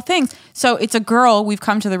these little things. So it's a girl. We've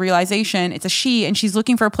come to the realization it's a she, and she's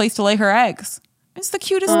looking for a place to lay her eggs. It's the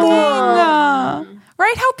cutest thing.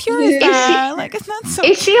 Right? How pure is that? Like, it's not so.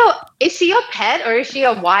 Is she your pet or is she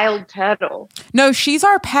a wild turtle? No, she's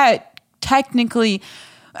our pet. Technically,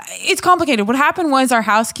 it's complicated. What happened was our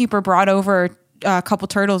housekeeper brought over a couple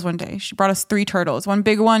turtles one day. She brought us 3 turtles, one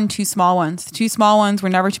big one, 2 small ones. The 2 small ones were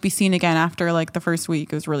never to be seen again after like the first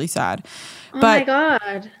week. It was really sad. My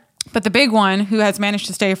God. But the big one, who has managed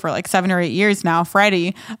to stay for like 7 or 8 years now,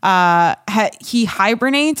 Freddie, he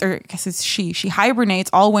hibernates, or I guess it's she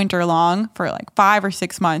hibernates all winter long for like 5 or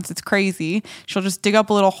 6 months. It's crazy. She'll just dig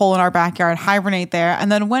up a little hole in our backyard, hibernate there.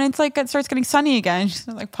 And then when it's like, it starts getting sunny again, she's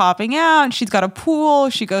like popping out. She's got a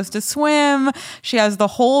pool. She goes to swim. She has the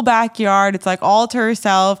whole backyard. It's like all to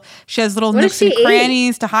herself. She has little nooks and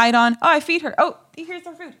crannies to hide on. Oh, I feed her. Oh, here's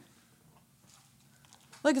her food.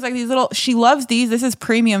 Look, it's like these little, she loves these. This is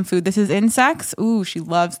premium food. This is insects. Ooh, she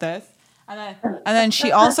loves this. And then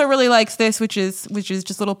she also really likes this, which is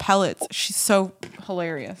just little pellets. She's so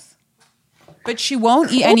hilarious. But she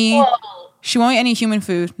won't eat any human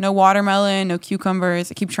food. No watermelon, no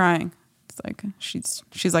cucumbers. I keep trying. It's like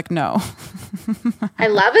she's like, no. I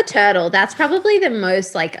love a turtle. That's probably the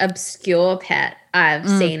most like obscure pet I've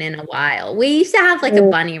seen in a while. We used to have like a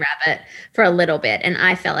bunny rabbit for a little bit, and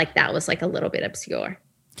I felt like that was like a little bit obscure.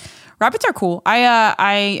 Rabbits are cool.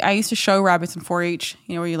 I used to show rabbits in 4-H.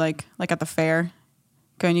 You know, where you like at the fair,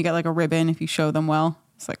 go and you get like a ribbon if you show them well.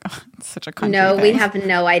 It's like it's such a country thing. We have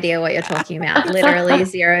no idea what you're talking about. Literally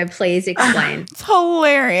zero. Please explain. It's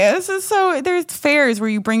hilarious. So there's fairs where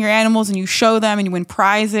you bring your animals and you show them and you win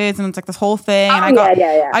prizes, and it's like this whole thing. And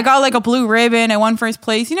I got like a blue ribbon. I won first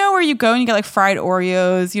place. You know where you go and you get like fried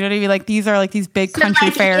Oreos. You know what I mean? Like these are like these big country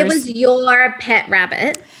fairs. It was your pet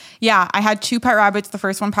rabbit. Yeah, I had 2 pet rabbits. The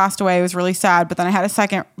first one passed away. It was really sad. But then I had a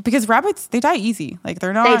second because rabbits, they die easy. Like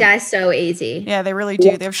they're not. They die so easy. Yeah, they really do.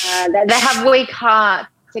 Yeah. They have weak hearts.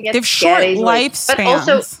 They have short lifespans. But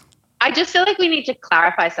also, I just feel like we need to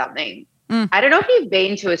clarify something. I don't know if you've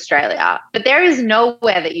been to Australia, but there is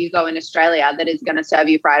nowhere that you go in Australia that is going to serve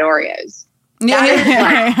you fried Oreos. Like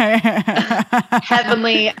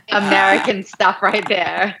heavenly American stuff right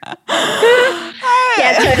there.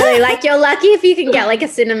 Yeah, totally. Like you're lucky if you can get like a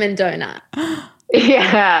cinnamon donut.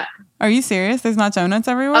 Yeah. Are you serious? There's not donuts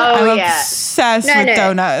everywhere? Oh, I'm obsessed with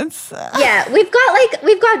donuts. Yeah, we've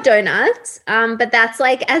got donuts, but that's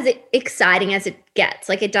like as exciting as it gets.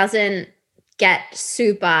 Like it doesn't get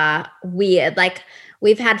super weird. Like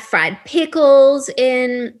we've had fried pickles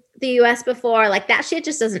in the US before. Like that shit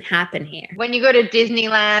just doesn't happen here. When you go to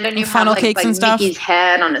Disneyland and you funnel have cakes and stuff, Mickey's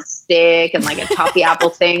head on a stick and like a toffee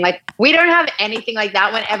apple thing, like we don't have anything like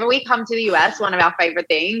that. Whenever we come to the US, one of our favorite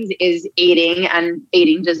things is eating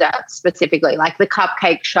desserts, specifically like the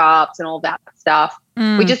cupcake shops and all that stuff.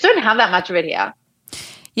 We just don't have that much of it here.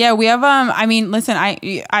 Yeah, we have, I mean, listen,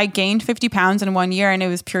 I gained 50 pounds in 1 year, and it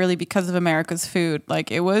was purely because of America's food.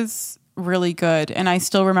 Like it was really good. And I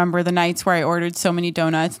still remember the nights where I ordered so many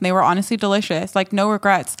donuts, and they were honestly delicious. Like no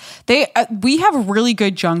regrets. We have really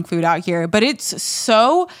good junk food out here, but it's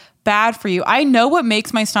so bad for you. I know what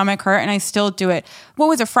makes my stomach hurt and I still do it. What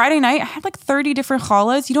was it? Friday night? I had like 30 different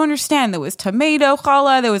challahs. You don't understand. There was tomato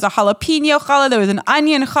challah. There was a jalapeno challah. There was an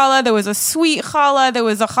onion challah. There was a sweet challah. There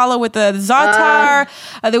was a challah with the za'atar.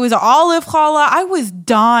 There was an olive challah. I was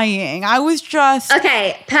dying. I was just...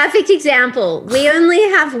 Okay, perfect example. We only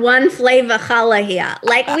have one flavor challah here.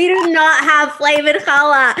 Like, we do not have flavored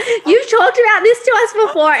challah. You've talked about this to us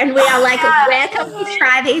before and we are like, where can we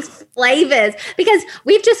try these flavors? Because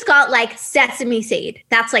we've just got like sesame seed.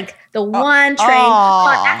 That's like the one train.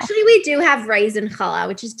 Oh, actually, we do have raisin challah,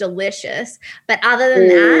 which is delicious. But other than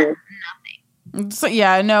that, nothing. So,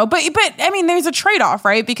 yeah, no. But I mean, there's a trade-off,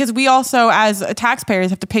 right? Because we also, as taxpayers,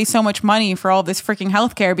 have to pay so much money for all this freaking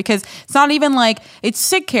healthcare because it's not even like it's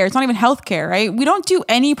sick care. It's not even healthcare, right? We don't do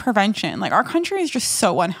any prevention. Like, our country is just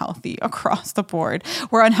so unhealthy across the board.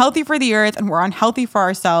 We're unhealthy for the earth and we're unhealthy for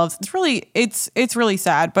ourselves. It's really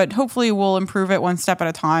sad, but hopefully we'll improve it one step at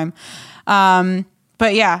a time.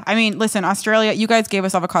 But yeah, I mean, listen, Australia, you guys gave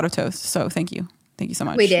us avocado toast, so thank you. Thank you so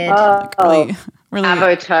much. We did. Really.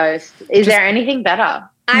 Avo toast. Is there anything better?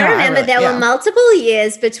 I remember there were multiple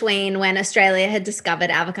years between when Australia had discovered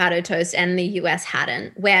avocado toast and the US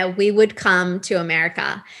hadn't, where we would come to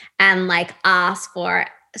America and like ask for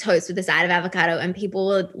toast with a side of avocado and people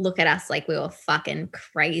would look at us like we were fucking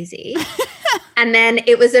crazy. And then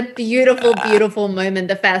it was a beautiful, beautiful moment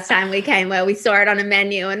the first time we came where we saw it on a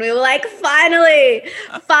menu and we were like, finally,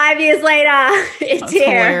 5 years later, it's here.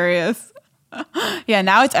 Hilarious. Yeah,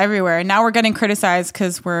 now it's everywhere. Now we're getting criticized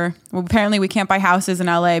because apparently we can't buy houses in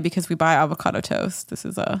LA because we buy avocado toast. This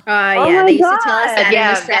is a... yeah, they used to tell us that in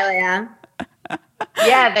Australia.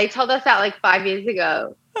 Yeah, they told us that like 5 years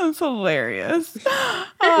ago. That's hilarious.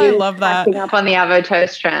 I love that. Catching up on the avo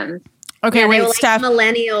toast trends. Okay, wait, like, Steph.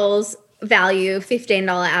 Millennials value $15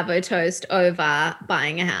 avo toast over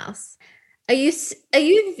buying a house. Are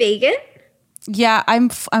you vegan? Yeah, I'm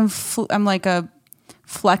like a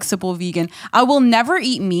flexible vegan. I will never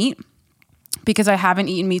eat meat because I haven't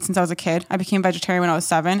eaten meat since I was a kid. I became vegetarian when I was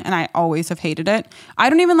 7 and I always have hated it. I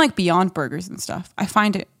don't even like Beyond Burgers and stuff. I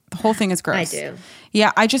find the whole thing is gross. I do.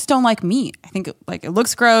 Yeah, I just don't like meat. I think it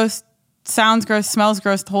looks gross, sounds gross, smells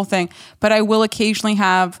gross, the whole thing. But I will occasionally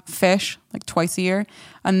have fish like twice a year.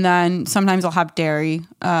 And then sometimes I'll have dairy,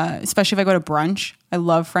 especially if I go to brunch. I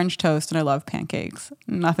love French toast and I love pancakes.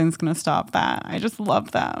 Nothing's going to stop that. I just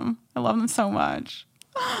love them. I love them so much.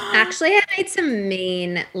 Actually, I made some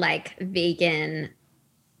mean like vegan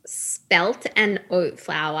spelt and oat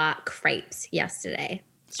flour crepes yesterday.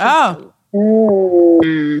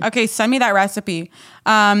 Okay, send me that recipe.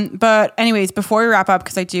 But anyways, before we wrap up,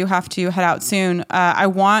 because I do have to head out soon, Steph,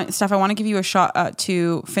 I want to give you a shot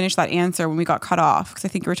to finish that answer when we got cut off, because I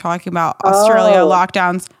think you were talking about Australia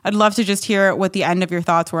lockdowns. I'd love to just hear what the end of your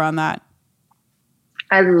thoughts were on that.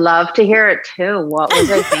 I'd love to hear it too. What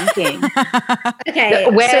was I thinking? Okay,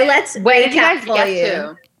 so let's where did you guys get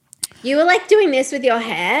to? You were like doing this with your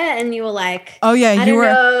hair and you were like, oh yeah, you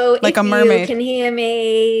were like a mermaid. You can hear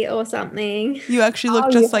me or something. You actually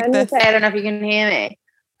look just like this. I don't know if you can hear me.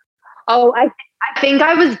 Oh, I think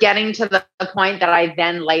I was getting to the point that I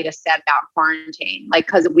then later said about quarantine, like,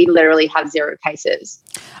 because we literally have 0 cases.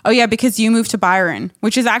 Oh yeah, because you moved to Byron,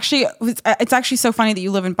 which is it's actually so funny that you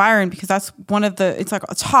live in Byron, because that's one of it's like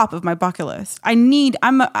a top of my bucket list. I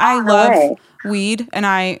love weed, and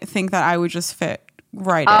I think that I would just fit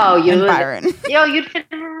right in Byron. You'd fit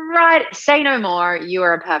right. Say no more. You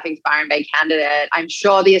are a perfect Byron Bay candidate. I'm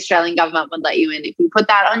sure the Australian government would let you in if you put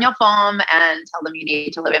that on your form and tell them you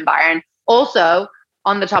need to live in Byron. Also,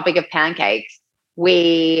 on the topic of pancakes,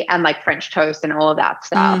 and like French toast and all of that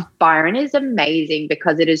stuff, Byron is amazing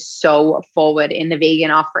because it is so forward in the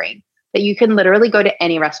vegan offering that you can literally go to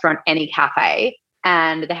any restaurant, any cafe,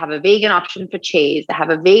 and they have a vegan option for cheese. They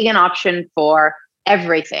have a vegan option for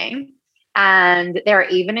everything. And there are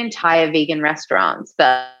even entire vegan restaurants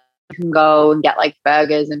that you can go and get like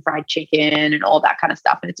burgers and fried chicken and all that kind of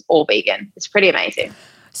stuff. And it's all vegan. It's pretty amazing.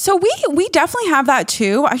 So we definitely have that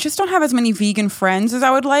too. I just don't have as many vegan friends as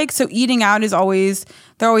I would like. So eating out they're always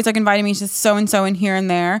like inviting me to so-and-so and here and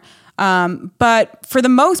there. But for the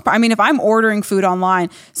most part, I mean, if I'm ordering food online,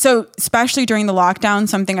 so especially during the lockdown,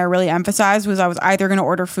 something I really emphasized was I was either going to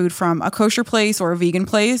order food from a kosher place or a vegan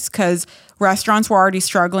place, because restaurants were already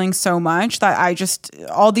struggling so much that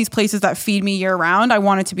all these places that feed me year round, I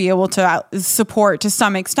wanted to be able to support to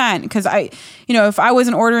some extent, because if I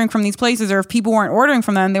wasn't ordering from these places or if people weren't ordering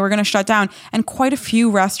from them, they were going to shut down. And quite a few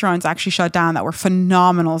restaurants actually shut down that were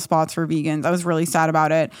phenomenal spots for vegans. I was really sad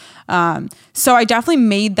about it. So I definitely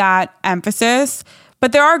made that emphasis.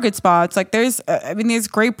 But there are good spots. Like there's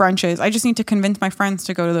great brunches. I just need to convince my friends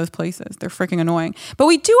to go to those places. They're freaking annoying. But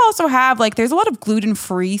we do also have there's a lot of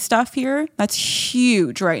gluten-free stuff here. That's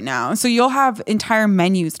huge right now. So you'll have entire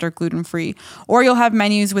menus that are gluten-free, or you'll have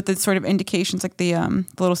menus with the sort of indications like the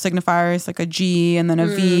little signifiers, like a G and then a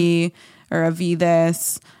V, or a V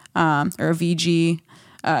this, or a VG.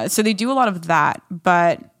 So they do a lot of that.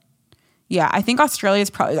 But yeah, I think Australia's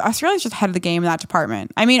just ahead of the game in that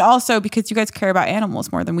department. I mean, also because you guys care about animals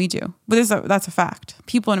more than we do. But that's a fact.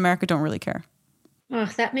 People in America don't really care. Oh,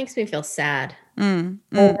 that makes me feel sad.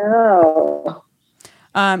 Oh.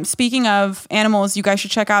 Speaking of animals, you guys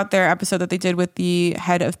should check out their episode that they did with the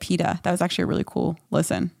head of PETA. That was actually a really cool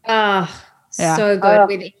listen. Oh, yeah. So good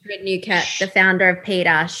with Ingrid Newcat, the founder of PETA.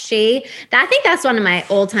 I think that's one of my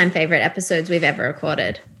all-time favorite episodes we've ever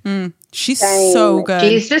recorded. She's so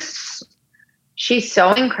good. She's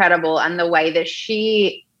so incredible, and the way that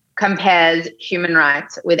she compares human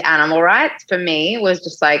rights with animal rights for me was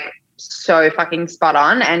just so fucking spot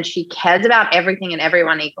on, and she cares about everything and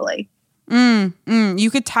everyone equally. You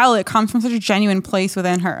could tell it comes from such a genuine place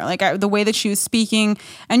within her. The way that she was speaking.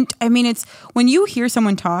 And I mean, it's when you hear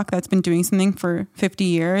someone talk that's been doing something for 50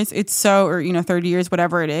 years, or 30 years,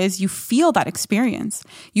 whatever it is, you feel that experience.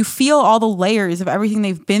 You feel all the layers of everything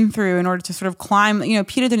they've been through in order to sort of climb.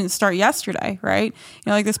 PETA didn't start yesterday, right?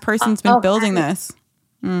 This person's been building this.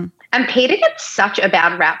 And PETA gets such a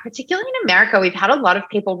bad rap, particularly in America. We've had a lot of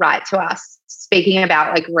people write to us speaking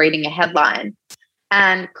about reading a headline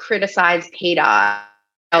and criticize PETA,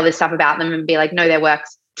 all this stuff about them, and be like, no, their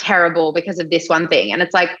work's terrible because of this one thing. And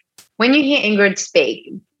it's when you hear Ingrid speak,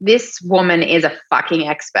 this woman is a fucking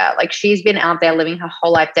expert. She's been out there living her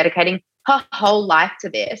whole life, dedicating her whole life to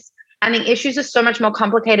this. And the issues are so much more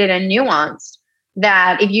complicated and nuanced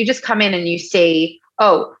that if you just come in and you see,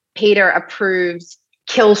 oh, PETA approves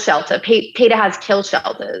kill shelter, PETA has kill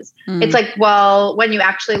shelters. It's well, when you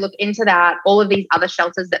actually look into that, all of these other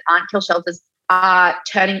shelters that aren't kill shelters are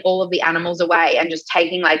turning all of the animals away and just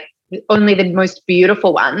taking only the most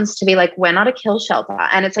beautiful ones to be we're not a kill shelter.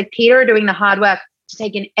 And it's PETA are doing the hard work to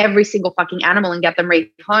take in every single fucking animal and get them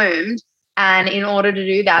rehomed. And in order to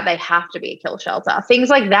do that, they have to be a kill shelter. Things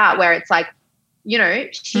like that, where it's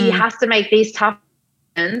she has to make these tough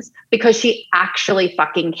decisions because she actually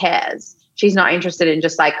fucking cares. She's not interested in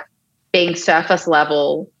just being surface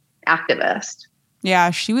level activist.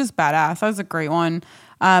 Yeah, she was badass. That was a great one.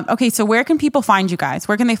 Okay, so where can people find you guys?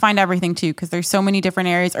 Where can they find everything too? Because there's so many different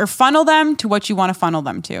areas. Or funnel them to what you want to funnel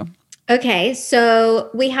them to. Okay,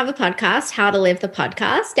 so we have a podcast, How to Live the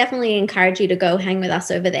Podcast. Definitely encourage you to go hang with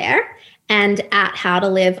us over there. And at How to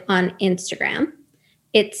Live on Instagram.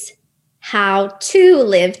 It's How to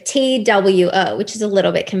Live, TWO, which is a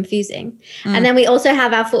little bit confusing. And then we also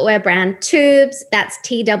have our footwear brand Tubes. That's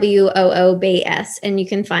TWOOBS. And you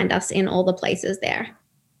can find us in all the places there.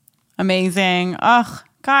 Amazing. Ugh.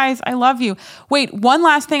 Guys, I love you. Wait, one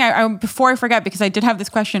last thing I before I forget, because I did have this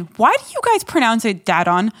question. Why do you guys pronounce it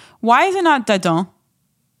Dadon? Why is it not Dadon?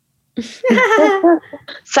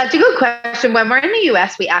 Such a good question. When we're in the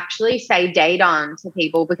US, we actually say Dadon to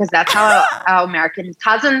people because that's how our American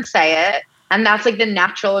cousins say it. And that's the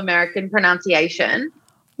natural American pronunciation.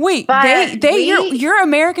 Wait, your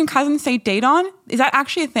American cousins say Dadon? Is that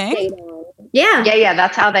actually a thing? Dadon. Yeah. Yeah.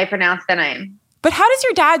 That's how they pronounce their name. But how does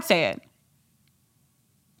your dad say it?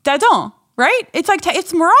 Dadon, right? It's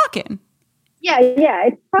it's Moroccan. Yeah.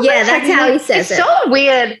 That's how he says it. It's so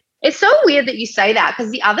weird. It's so weird that you say that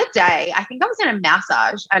because the other day, I think I was in a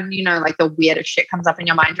massage and, the weirdest shit comes up in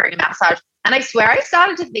your mind during a massage. And I swear I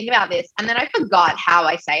started to think about this and then I forgot how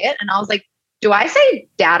I say it. And I was like, do I say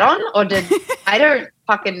Dadon or I don't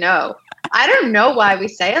fucking know. I don't know why we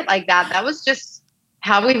say it like that. That was just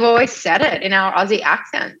how we've always said it in our Aussie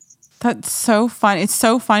accents. That's so fun. It's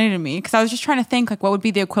so funny to me because I was just trying to think what would be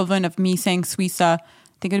the equivalent of me saying Swissa. I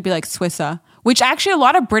think it would be Swissa, which actually a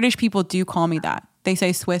lot of British people do call me that. They say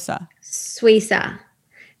Swissa. Swissa.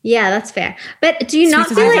 Yeah, that's fair. But do you not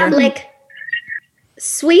feel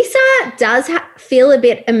Swissa does feel a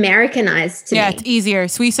bit Americanized to me? Yeah, it's easier.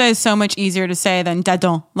 Swissa is so much easier to say than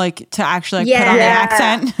Dadon, put on the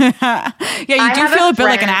accent. Yeah, you do feel a bit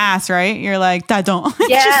like an ass, right? You're Dadon.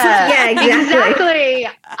 Yeah, exactly.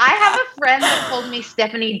 I have a friend that called me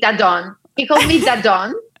Stephanie Dadon. He called me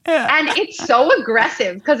Dadon. Yeah. And it's so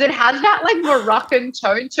aggressive because it has that Moroccan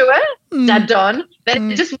tone to it, Dadon, that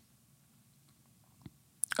it just...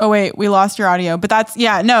 Oh wait, we lost your audio, but that's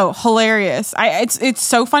hilarious. It's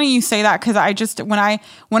so funny you say that because I just when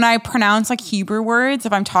I pronounce Hebrew words,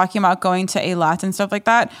 if I'm talking about going to Eilat and stuff like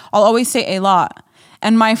that, I'll always say Eilat,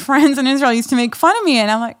 And my friends in Israel used to make fun of me. And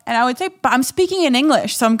I would say, but I'm speaking in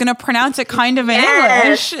English, so I'm going to pronounce it kind of in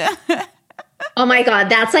English. Oh my God,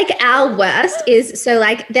 that's like our worst is, so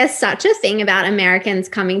like there's such a thing about Americans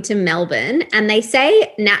coming to Melbourne and they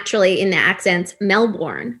say naturally in their accents,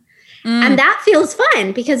 Melbourne. And that feels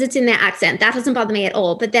fine because it's in their accent. That doesn't bother me at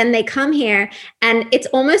all. But then they come here and it's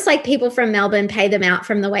almost like people from Melbourne pay them out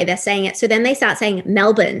from the way they're saying it. So then they start saying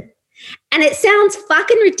Melbourne. And it sounds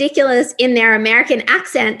fucking ridiculous in their American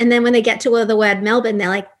accent. And then when they get to the word Melbourne, they're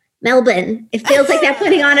like, Melbourne. It feels like they're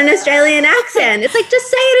putting on an Australian accent. It's like, just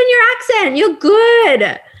say it in your accent. You're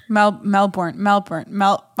good. Melbourne.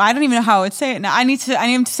 I don't even know how I would say it now. I need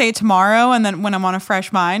to say it tomorrow and then when I'm on a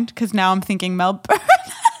fresh mind, because now I'm thinking Melbourne.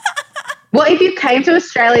 Well, if you came to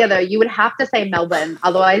Australia, though, you would have to say Melbourne.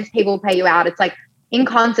 Otherwise, people will pay you out. It's like in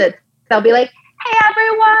concerts, they'll be like, hey,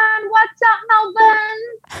 everyone, what's up,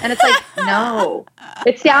 Melbourne? And it's like, no.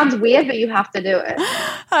 It sounds weird, but you have to do it.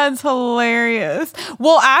 That's hilarious.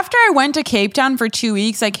 Well, after I went to Cape Town for 2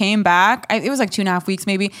 weeks, I came back. It was like 2.5 weeks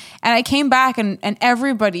maybe. And I came back and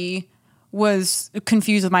everybody was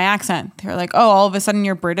confused with my accent. They were like, oh, all of a sudden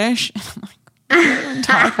you're British? And I'm like, what are you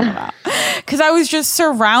talking about? Because I was just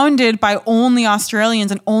surrounded by only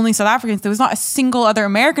Australians and only South Africans. There was not a single other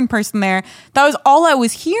American person there. That was all I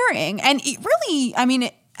was hearing. And it really, I mean,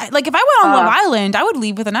 like if I went on Love Island, I would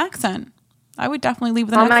leave with an accent. I would definitely leave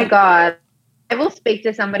with an accent. Oh my God. I will speak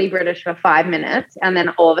to somebody British for 5 minutes and then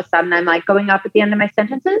all of a sudden I'm like going up at the end of my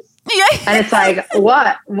sentences. Yeah. And it's like,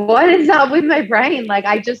 what is up with my brain? Like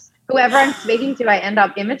whoever I'm speaking to, I end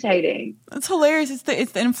up imitating. It's hilarious. It's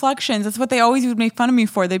the inflections. That's what they always would make fun of me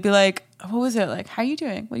for. They'd be like, what was it? Like, how are you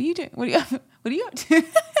doing? What are you doing? What are you up to? You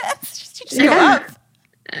just go up.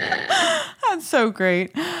 That's so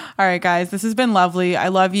great. All right, guys, this has been lovely. I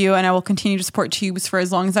love you, and I will continue to support Tubes for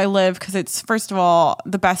as long as I live because it's, first of all,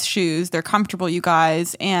 the best shoes. They're comfortable, you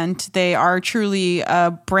guys, and they are truly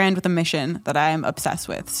a brand with a mission that I am obsessed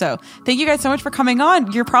with. So thank you guys so much for coming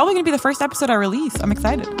on. You're probably going to be the first episode I release. I'm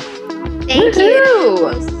excited. Thank you.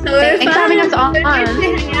 So Thanks for having us on. So nice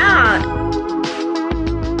to hang out.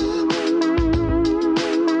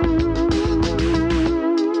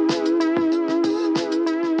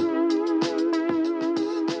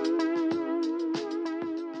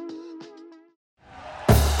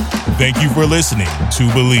 Thank you for listening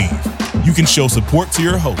to Believe. You can show support to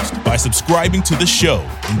your host by subscribing to the show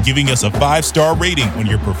and giving us a 5-star rating on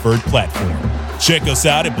your preferred platform. Check us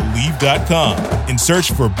out at Believe.com and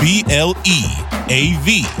search for BLEAV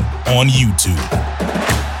on YouTube.